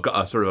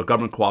 a sort of a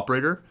government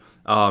cooperator.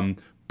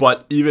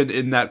 But even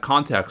in that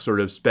context,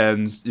 sort of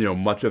spends,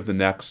 much of the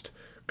next,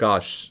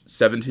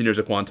 17 years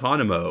at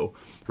Guantanamo,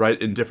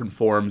 right, in different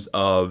forms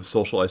of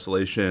social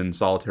isolation,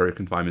 solitary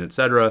confinement,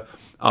 etc.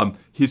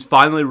 He's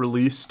finally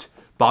released,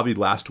 Bobby,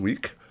 last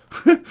week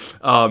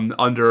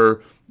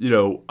under,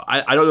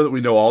 I don't know that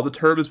we know all the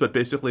terms, but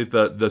basically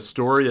the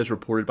story as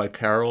reported by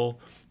Carol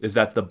is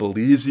that the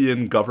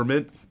Belizean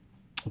government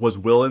was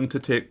willing to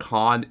take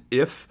Khan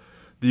if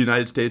the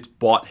United States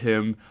bought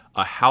him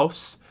a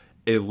house,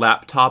 a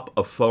laptop,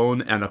 a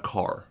phone, and a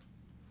car.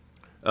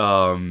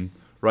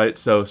 Right,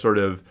 so sort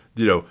of,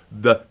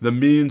 the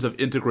means of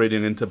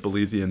integrating into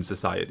Belizean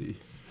society.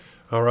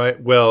 All right.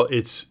 Well,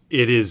 it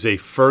is a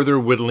further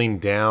whittling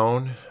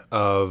down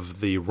of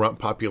the rump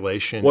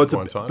population. Well,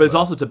 but it's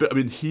also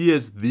he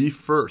is the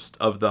first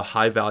of the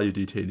high value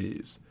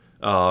detainees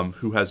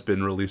who has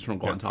been released from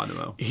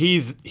Guantanamo.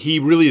 Yeah. He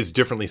really is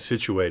differently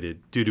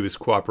situated due to his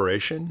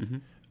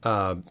cooperation.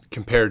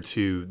 Compared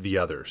to the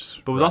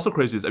others. But what's also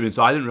crazy is,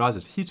 so I didn't realize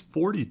this. He's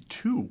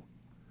 42.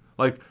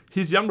 Like,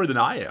 he's younger than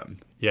I am.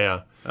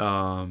 Yeah.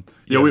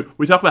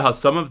 We talk about how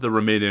some of the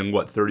remaining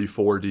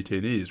 34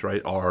 detainees,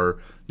 right, are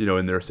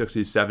in their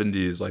 60s,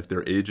 70s, like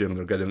they're aging,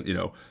 they're getting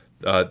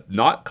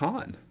not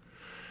Khan.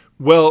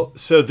 Well,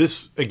 so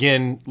this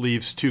again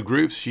leaves two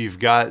groups. You've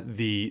got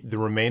the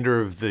remainder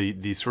of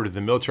the sort of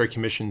the military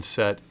commission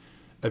set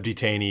of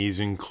detainees,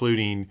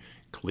 including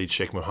Khalid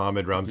Sheikh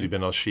Mohammed, Ramzi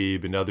bin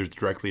al-Shibh, and others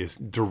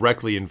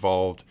directly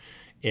involved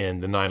in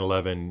the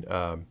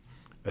 9/11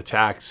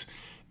 attacks.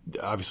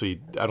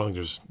 Obviously, I don't think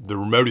there's the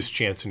remotest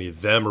chance any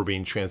of them are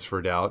being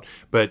transferred out.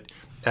 But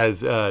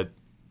as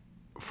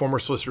former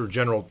Solicitor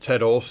General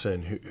Ted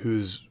Olson,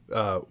 whose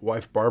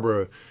wife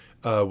Barbara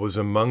was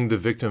among the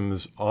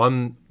victims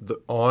on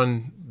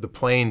the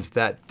planes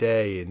that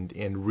day,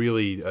 and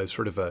really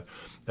sort of a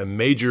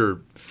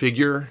major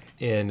figure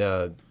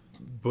in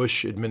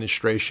Bush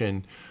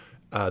administration.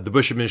 The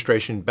Bush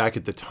administration back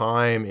at the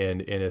time,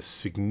 and a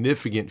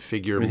significant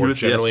figure more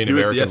generally in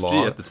American law. He was the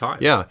SG at the time.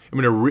 Yeah,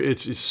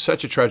 it's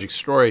such a tragic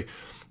story.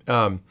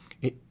 And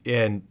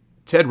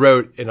Ted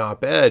wrote an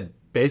op-ed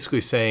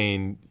basically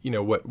saying,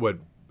 what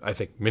I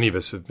think many of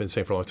us have been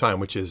saying for a long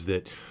time, which is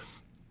that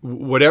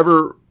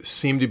whatever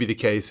seemed to be the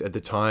case at the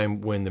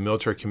time when the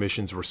military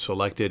commissions were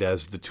selected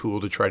as the tool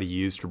to try to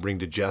use to bring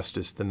to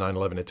justice the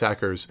 9/11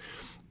 attackers,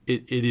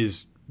 it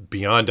is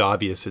beyond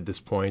obvious at this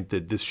point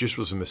that this just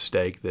was a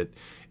mistake, that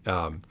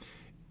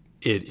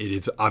it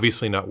is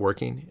obviously not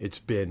working. It's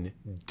been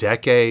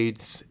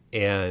decades,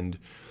 and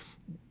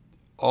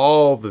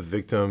all the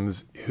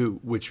victims,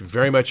 which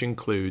very much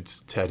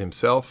includes Ted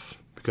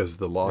himself because of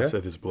the loss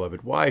of his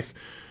beloved wife,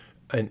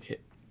 and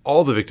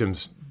all the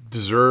victims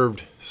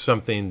deserved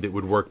something that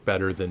would work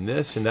better than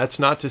this. And that's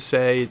not to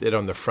say that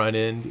on the front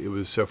end it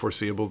was so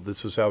foreseeable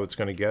this was how it's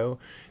going to go.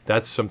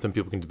 That's something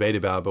people can debate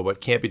about. But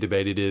what can't be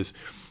debated is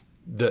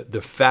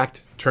the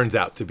fact turns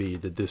out to be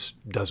that this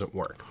doesn't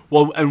work.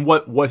 Well, and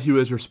what he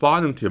was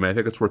responding to, I mean, I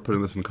think it's worth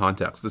putting this in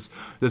context.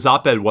 This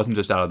op-ed wasn't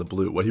just out of the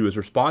blue. What he was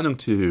responding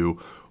to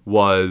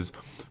was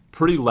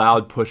pretty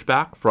loud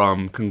pushback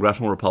from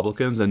congressional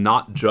Republicans, and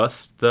not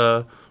just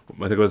I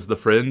think it was the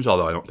fringe,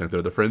 although I don't think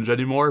they're the fringe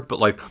anymore, but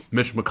like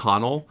Mitch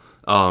McConnell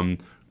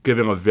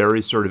giving a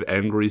very sort of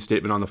angry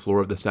statement on the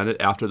floor of the Senate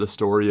after the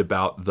story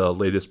about the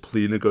latest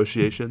plea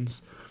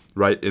negotiations,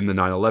 right, in the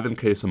 9/11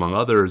 case, among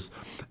others.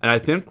 And I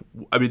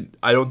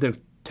don't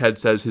think Ted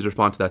says his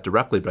response to that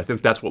directly, but I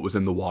think that's what was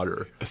in the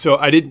water. So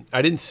I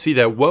didn't see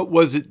that. What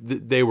was it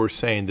that they were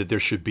saying, that there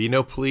should be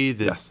no plea?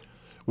 Yes.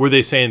 Were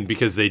they saying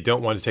because they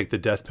don't want to take the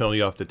death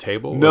penalty off the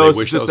table? No,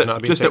 it's just that the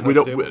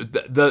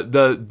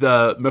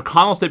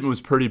McConnell statement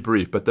was pretty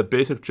brief, but the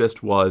basic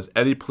gist was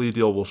any plea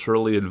deal will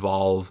surely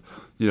involve,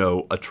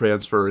 a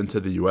transfer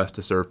into the U.S.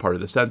 to serve part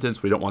of the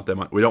sentence. We don't want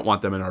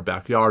them in our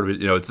backyard.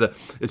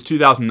 It's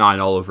 2009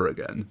 all over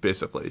again,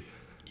 basically.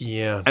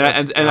 Yeah,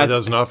 and that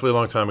was an awfully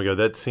long time ago.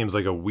 That seems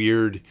like a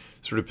weird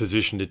sort of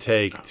position to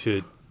take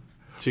to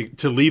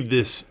leave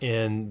this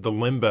in the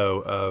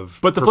limbo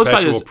of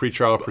perpetual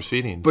pretrial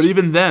proceedings. But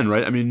even then,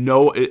 right? I mean,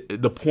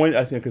 the point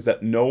I think is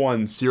that no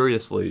one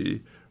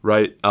seriously,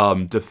 right,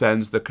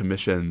 defends the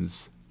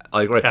commissions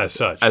as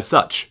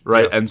such,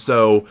 right? Yeah. And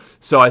so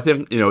I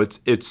think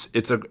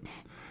it's a.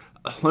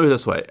 Let me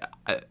this way.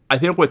 I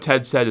think what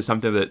Ted said is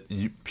something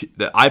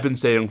that I've been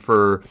saying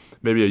for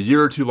maybe a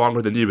year or two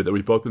longer than you, but that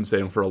we've both been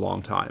saying for a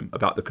long time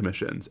about the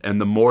commissions.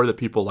 And the more that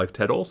people like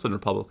Ted Olson are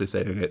publicly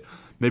saying it,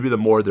 maybe the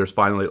more there's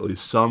finally at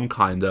least some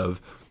kind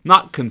of,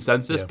 not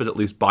consensus, but at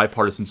least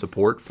bipartisan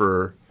support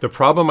for... The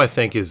problem, I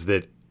think, is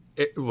that,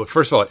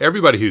 first of all,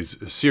 everybody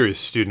who's a serious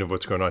student of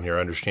what's going on here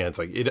understands,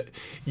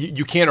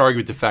 you can't argue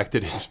with the fact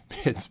that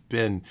it's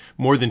been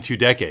more than 2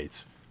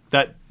 decades.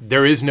 That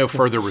there is no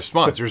further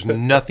response. There's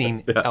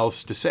nothing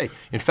else to say.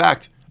 In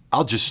fact,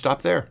 I'll just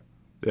stop there.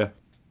 Yeah.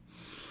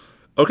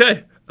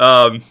 Okay.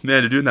 Man,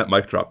 you're doing that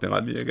mic drop thing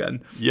on me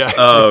again.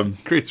 Yeah.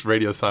 Creates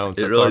radio silence.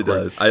 It really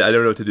does. I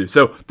don't know what to do.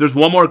 So there's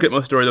one more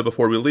Gitmo story, though,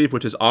 before we leave,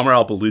 which is Amr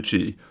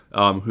al-Baluchi,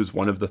 who's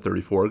one of the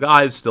 34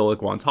 guys still at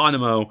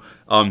Guantanamo.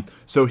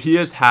 So he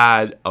has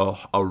had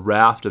a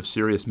raft of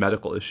serious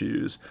medical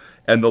issues.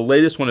 And the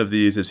latest one of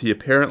these is he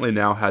apparently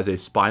now has a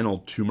spinal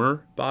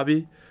tumor,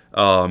 Bobby,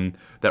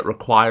 that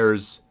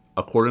requires,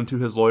 according to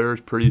his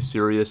lawyers, pretty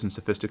serious and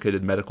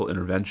sophisticated medical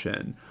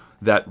intervention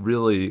that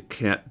really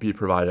can't be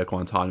provided at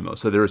Guantanamo.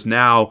 So there's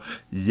now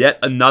yet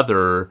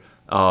another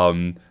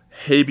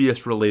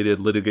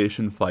habeas-related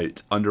litigation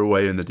fight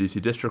underway in the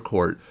D.C. District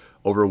Court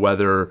over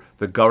whether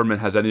the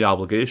government has any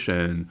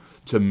obligation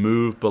to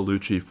move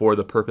Baluchi for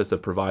the purpose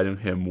of providing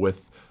him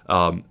with,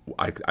 I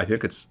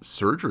think it's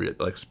surgery,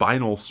 like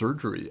spinal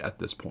surgery at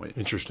this point.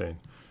 Interesting.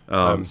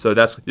 So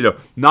that's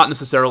not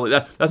necessarily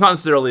that's not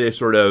necessarily a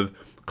sort of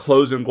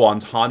closing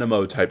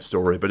Guantanamo type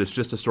story, but it's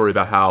just a story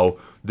about how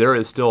there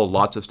is still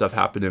lots of stuff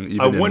happening.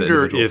 Even I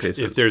wonder in the cases.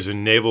 If there's a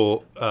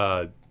naval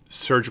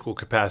surgical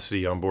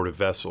capacity on board a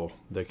vessel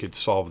that could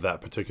solve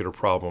that particular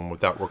problem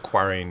without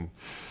requiring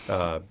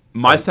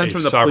my sense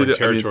from the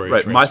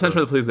plea. My sense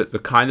from the plea is that the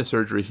kind of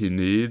surgery he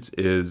needs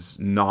is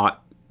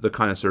not the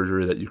kind of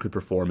surgery that you could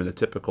perform in a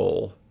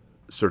typical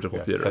surgical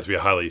theater. It has to be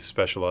a highly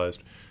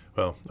specialized.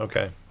 Well,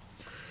 okay.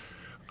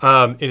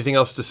 Anything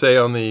else to say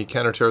on the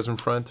counterterrorism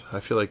front?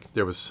 I feel like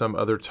there was some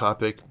other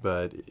topic,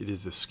 but it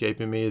is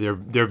escaping me. There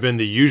have been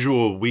the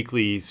usual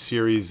weekly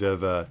series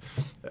of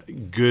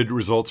good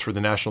results for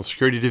the National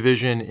Security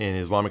Division in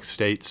Islamic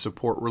State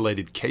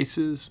support-related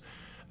cases.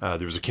 There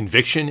was a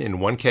conviction in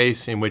one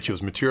case in which it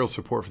was material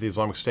support for the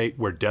Islamic State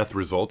where death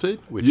resulted,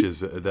 which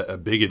is a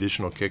big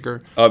additional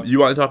kicker.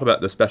 You want to talk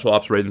about the special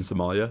ops raid in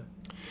Somalia?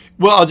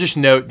 Well, I'll just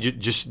note,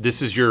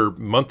 this is your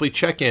monthly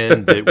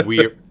check-in that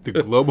the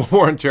global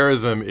war on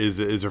terrorism is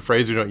a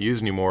phrase we don't use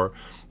anymore,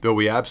 but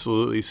we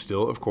absolutely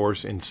still, of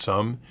course, in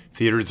some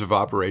theaters of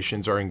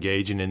operations are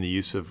engaging in the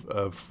use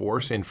of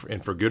force, and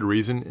for good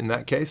reason in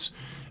that case.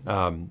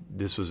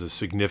 This was a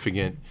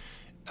significant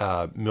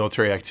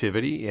military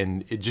activity,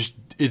 and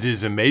it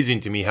is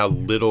amazing to me how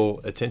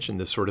little attention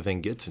this sort of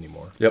thing gets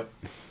anymore. Yep.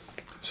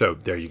 So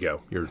there you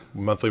go, your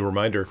monthly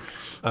reminder.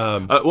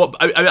 Well,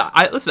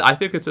 listen. I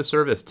think it's a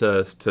service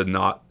to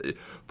not.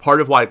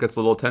 Part of why it gets a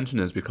little attention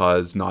is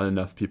because not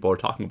enough people are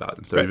talking about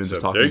it. So right, even so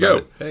just talking there you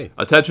about go. it. Hey,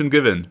 attention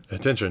given.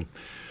 Attention.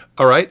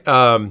 All right.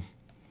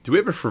 Do we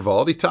have a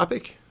frivolity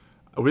topic?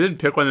 We didn't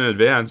pick one in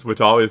advance, which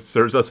always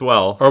serves us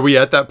well. Are we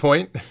at that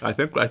point? I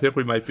think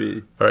we might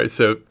be. All right,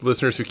 so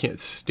listeners who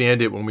can't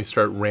stand it when we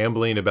start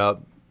rambling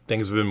about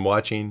things we've been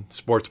watching,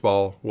 sports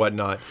ball,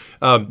 whatnot,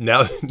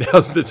 now's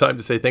the time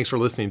to say thanks for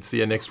listening. See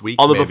you next week.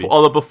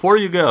 Although before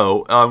you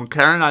go,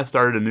 Karen and I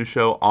started a new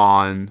show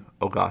on,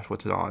 oh gosh,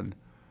 what's it on?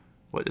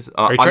 What is it?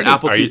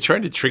 Are you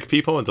trying to trick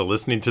people into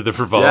listening to the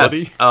frivolity?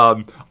 Yes,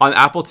 on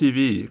Apple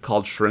TV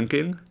called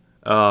Shrinking.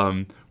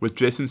 With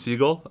Jason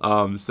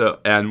Segel,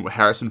 and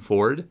Harrison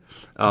Ford.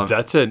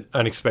 That's an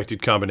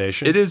unexpected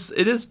combination. It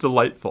is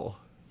delightful.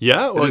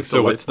 Yeah. Well,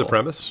 so what's the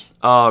premise?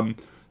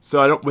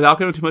 So without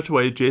giving too much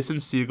away, Jason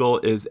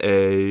Segel is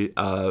a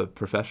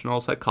professional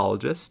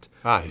psychologist.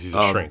 He's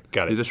a shrink.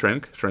 Got it. He's a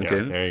shrinking.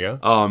 Yeah, there you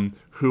go.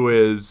 Who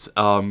is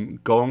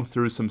going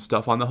through some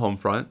stuff on the home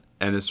front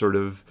and is sort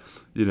of,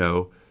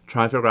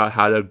 trying to figure out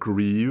how to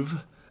grieve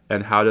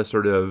and how to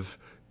sort of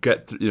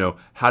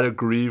how to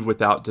grieve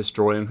without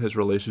destroying his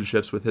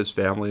relationships with his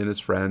family and his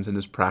friends and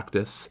his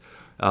practice.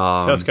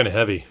 Sounds kind of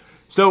heavy.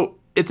 So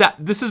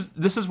this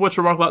is what's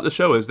remarkable about the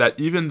show is that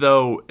even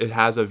though it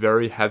has a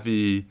very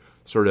heavy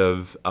sort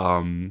of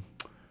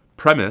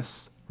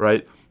premise,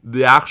 right?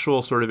 The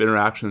actual sort of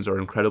interactions are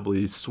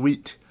incredibly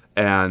sweet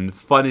and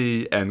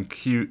funny and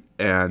cute,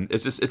 and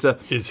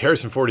Is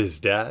Harrison Ford his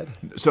dad?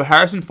 So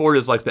Harrison Ford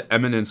is like the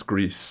Eminence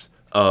Grease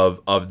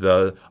of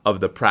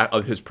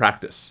his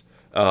practice.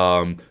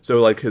 So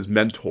like his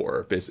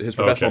mentor, basically his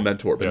professional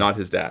mentor, but not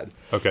his dad.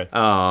 Okay.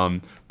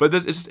 But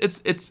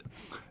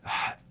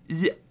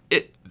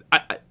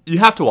you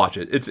have to watch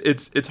it.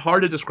 It's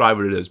hard to describe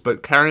what it is.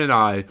 But Karen and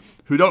I,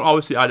 who don't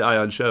always see eye to eye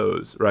on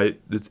shows,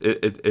 right?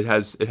 It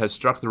has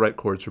struck the right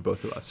chords for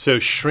both of us. So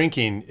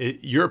Shrinking,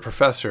 you're a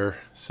professor,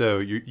 so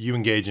you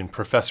engage in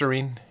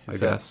professoring. I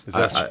guess is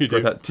that what you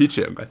do?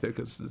 Teaching, I think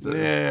is.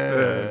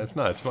 It's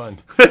not as fun.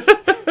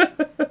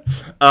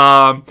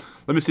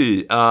 Let me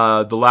see.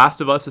 The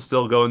Last of Us is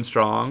still going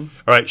strong.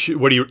 All right.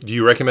 What do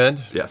you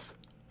recommend? Yes.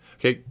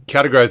 Okay.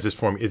 Categorize this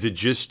for me. Is it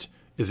just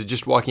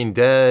Walking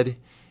Dead?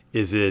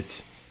 Is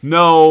it?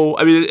 No.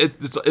 I mean,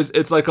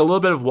 it's like a little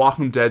bit of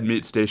Walking Dead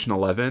meets Station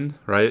 11,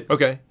 right?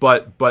 Okay.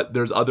 But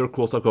there's other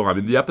cool stuff going on. I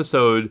mean, the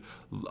episode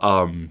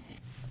from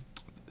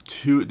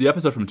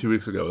 2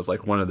 weeks ago is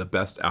like one of the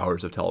best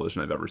hours of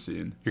television I've ever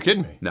seen. You're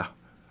kidding me? No.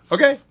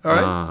 Okay, all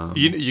right.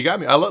 You got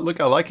me. I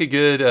like a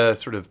good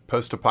sort of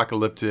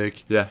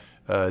post-apocalyptic,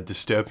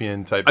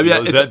 dystopian type. I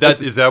mean,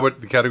 is that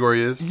what the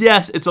category is?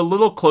 Yes, it's a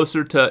little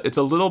closer to. It's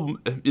a little.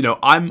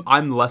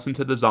 I'm less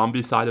into the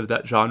zombie side of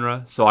that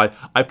genre, so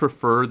I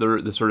prefer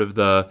the sort of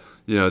the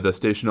the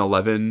Station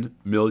 11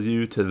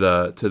 milieu to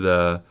the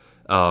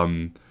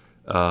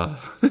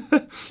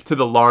to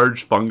the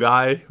large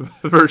fungi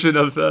version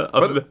of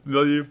the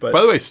milieu. But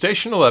by the way,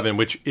 Station 11,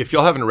 which if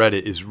y'all haven't read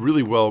it, is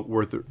really well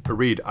worth a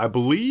read. I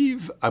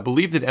believe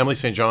that Emily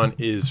St. John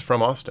is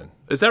from Austin.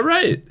 Is that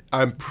right?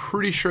 I'm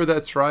pretty sure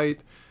that's right.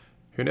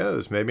 Who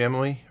knows? Maybe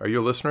Emily, are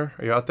you a listener?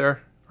 Are you out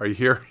there? Are you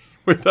here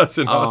with us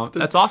in Austin?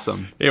 That's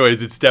awesome.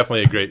 Anyways, it's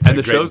definitely a great.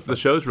 The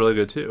show's really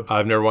good too.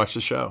 I've never watched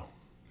the show.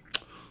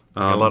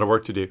 A lot of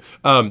work to do.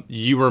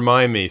 You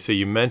remind me. So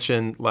you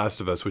mentioned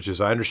Last of Us, which, as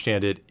I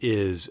understand it,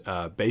 is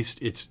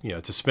based. It's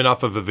it's a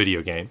spinoff of a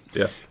video game.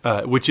 Yes.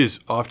 Which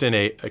is often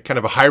a kind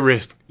of a high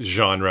risk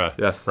genre.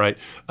 Yes. Right.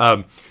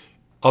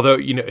 Although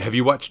have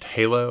you watched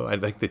Halo? I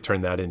think they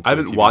turned that into. I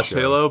haven't watched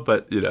Halo,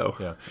 but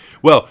Yeah.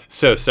 Well,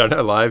 so Saturday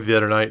Night Live the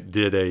other night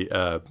did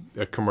a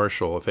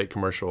commercial, a fake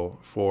commercial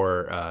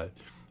for.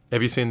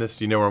 Have you seen this?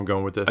 Do you know where I'm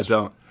going with this? I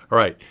don't. All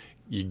right.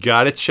 You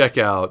got to check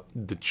out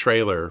the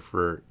trailer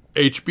for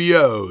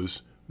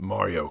HBO's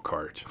Mario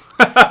Kart.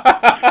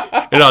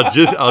 And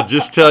I'll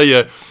just tell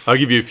you, I'll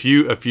give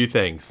you a few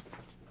things.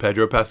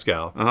 Pedro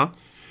Pascal.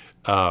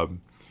 Kind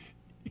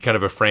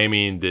of a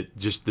framing that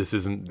just this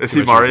isn't. Is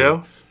he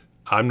Mario?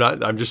 I'm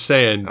not. I'm just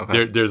saying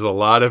there's a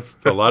lot of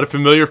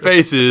familiar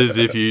faces.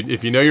 If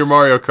you know your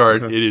Mario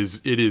Kart,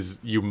 it is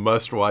you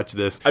must watch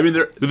this. I mean,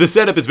 the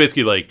setup is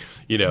basically like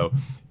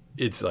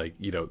it's like,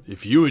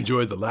 if you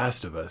enjoyed The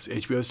Last of Us,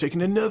 HBO has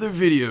taken another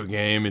video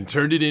game and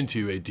turned it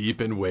into a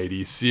deep and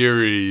weighty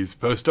series,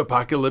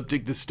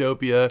 post-apocalyptic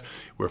dystopia,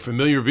 where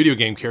familiar video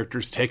game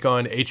characters take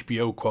on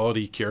HBO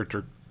quality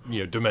character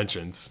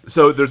dimensions.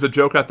 So there's a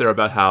joke out there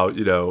about how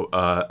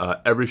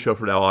every show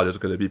from now on is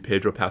going to be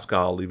Pedro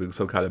Pascal leaving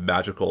some kind of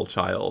magical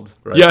child,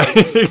 right? Yeah,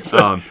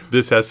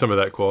 this has some of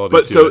that quality.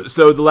 But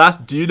so the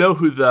last, do you know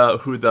who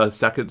the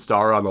second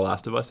star on The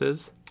Last of Us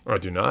is? I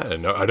do not.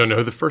 I don't know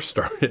who the first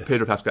star is.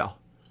 Pedro Pascal.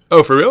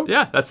 Oh, for real?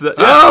 Yeah, that's the. Yeah.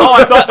 Oh,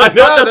 I thought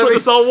that's what the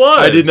song was.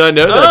 I did not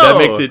know that. That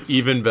makes it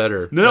even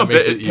better. No,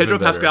 Pedro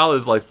Pascal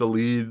is like the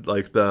lead.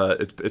 Like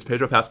it's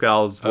Pedro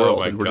Pascal's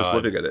world, and we're just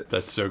living in it.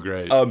 That's so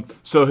great.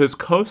 So his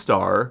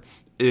co-star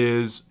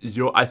is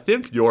I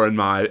think your and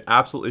my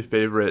absolutely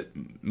favorite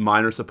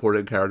minor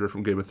supporting character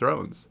from Game of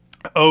Thrones.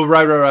 Oh,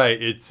 right.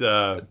 It's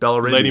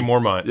Ballerina. Lady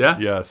Mormont. Yeah.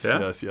 Yes.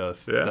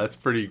 Yeah. That's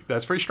pretty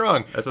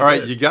strong. That's all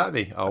right, you got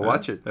me. I'll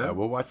watch it. Yeah.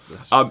 We'll watch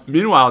this.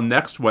 Meanwhile,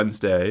 next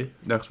Wednesday,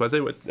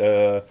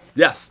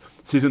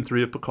 season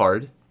 3 of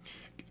Picard.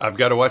 I've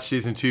got to watch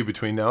season 2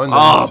 between now and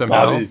then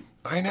somehow. Bobby.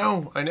 I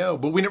know,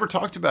 but we never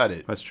talked about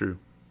it. That's true.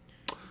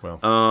 Well,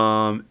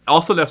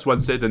 also next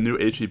Wednesday, the new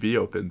HEB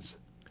opens.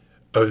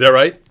 Oh, is that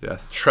right?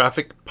 Yes.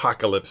 Traffic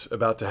apocalypse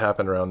about to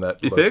happen around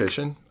that you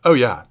location. Think? Oh,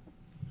 yeah.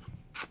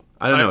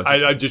 I don't know.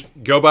 I just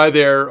go by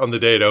there on the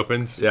day it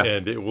opens,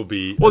 and it will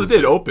be... Well, the day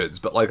it opens,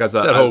 but like as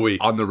that whole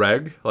week. On the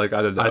reg? Like,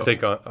 I don't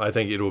know. I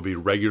think it will be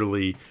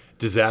regularly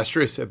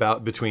disastrous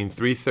about between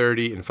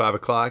 3:30 and 5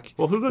 o'clock.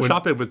 Well, who goes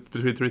shopping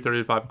between 3:30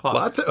 and 5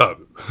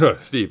 o'clock?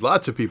 Steve,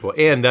 lots of people.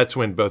 And that's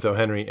when both O.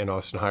 Henry and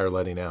Austin High are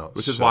letting out.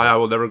 Which is why I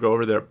will never go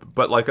over there.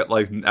 But at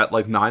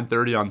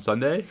 9:30 on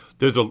Sunday?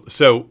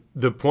 So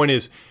the point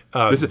is...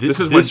 This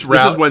is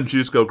when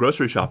Jews go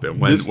grocery shopping,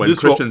 when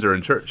Christians are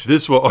in church.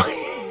 This will...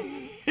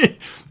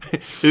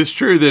 It's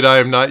true that I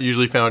am not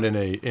usually found in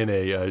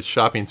a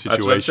shopping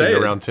situation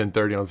around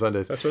 10:30 on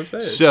Sundays. That's what I'm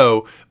saying.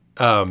 So,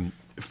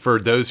 for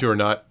those who are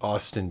not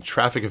Austin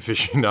traffic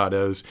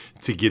aficionados,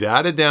 to get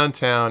out of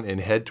downtown and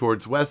head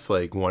towards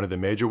Westlake, one of the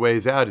major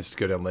ways out is to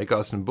go down Lake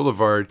Austin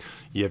Boulevard.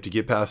 You have to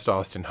get past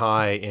Austin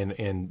High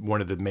and one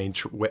of the main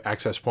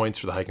access points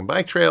for the hike and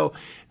bike trail.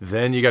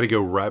 Then you got to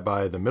go right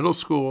by the middle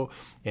school,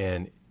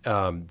 and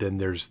then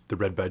there's the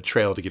Red Bud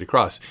Trail to get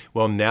across.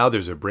 Well, now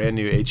there's a brand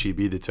new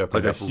HEB that's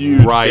opening up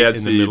huge, right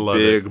fancy, in the middle of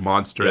it. Big,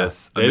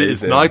 monstrous. Yeah.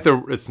 It's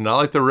not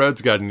like the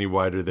road's got any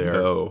wider there.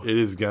 No. It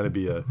is going to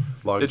be a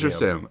log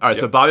Interesting. jam. All right,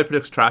 so Bobby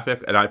predicts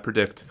traffic, and I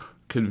predict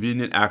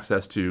convenient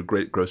access to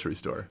great grocery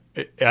store.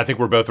 I think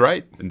we're both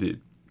right.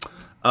 Indeed.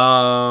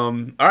 All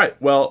right.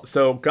 Well,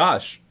 so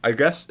gosh, I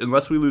guess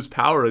unless we lose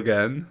power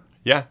again.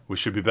 Yeah, we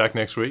should be back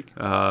next week.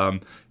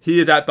 He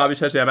is at Bobby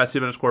Chesney. I'm at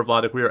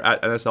Steve_Vladeck. We are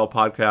at NSL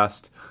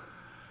Podcast.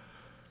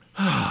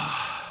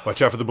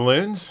 Watch out for the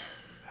balloons.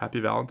 Happy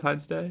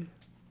Valentine's Day.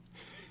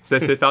 Stay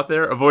safe out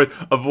there.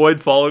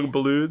 Avoid falling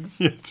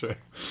balloons. Yeah, that's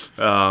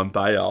right.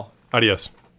 Bye, y'all. Adios.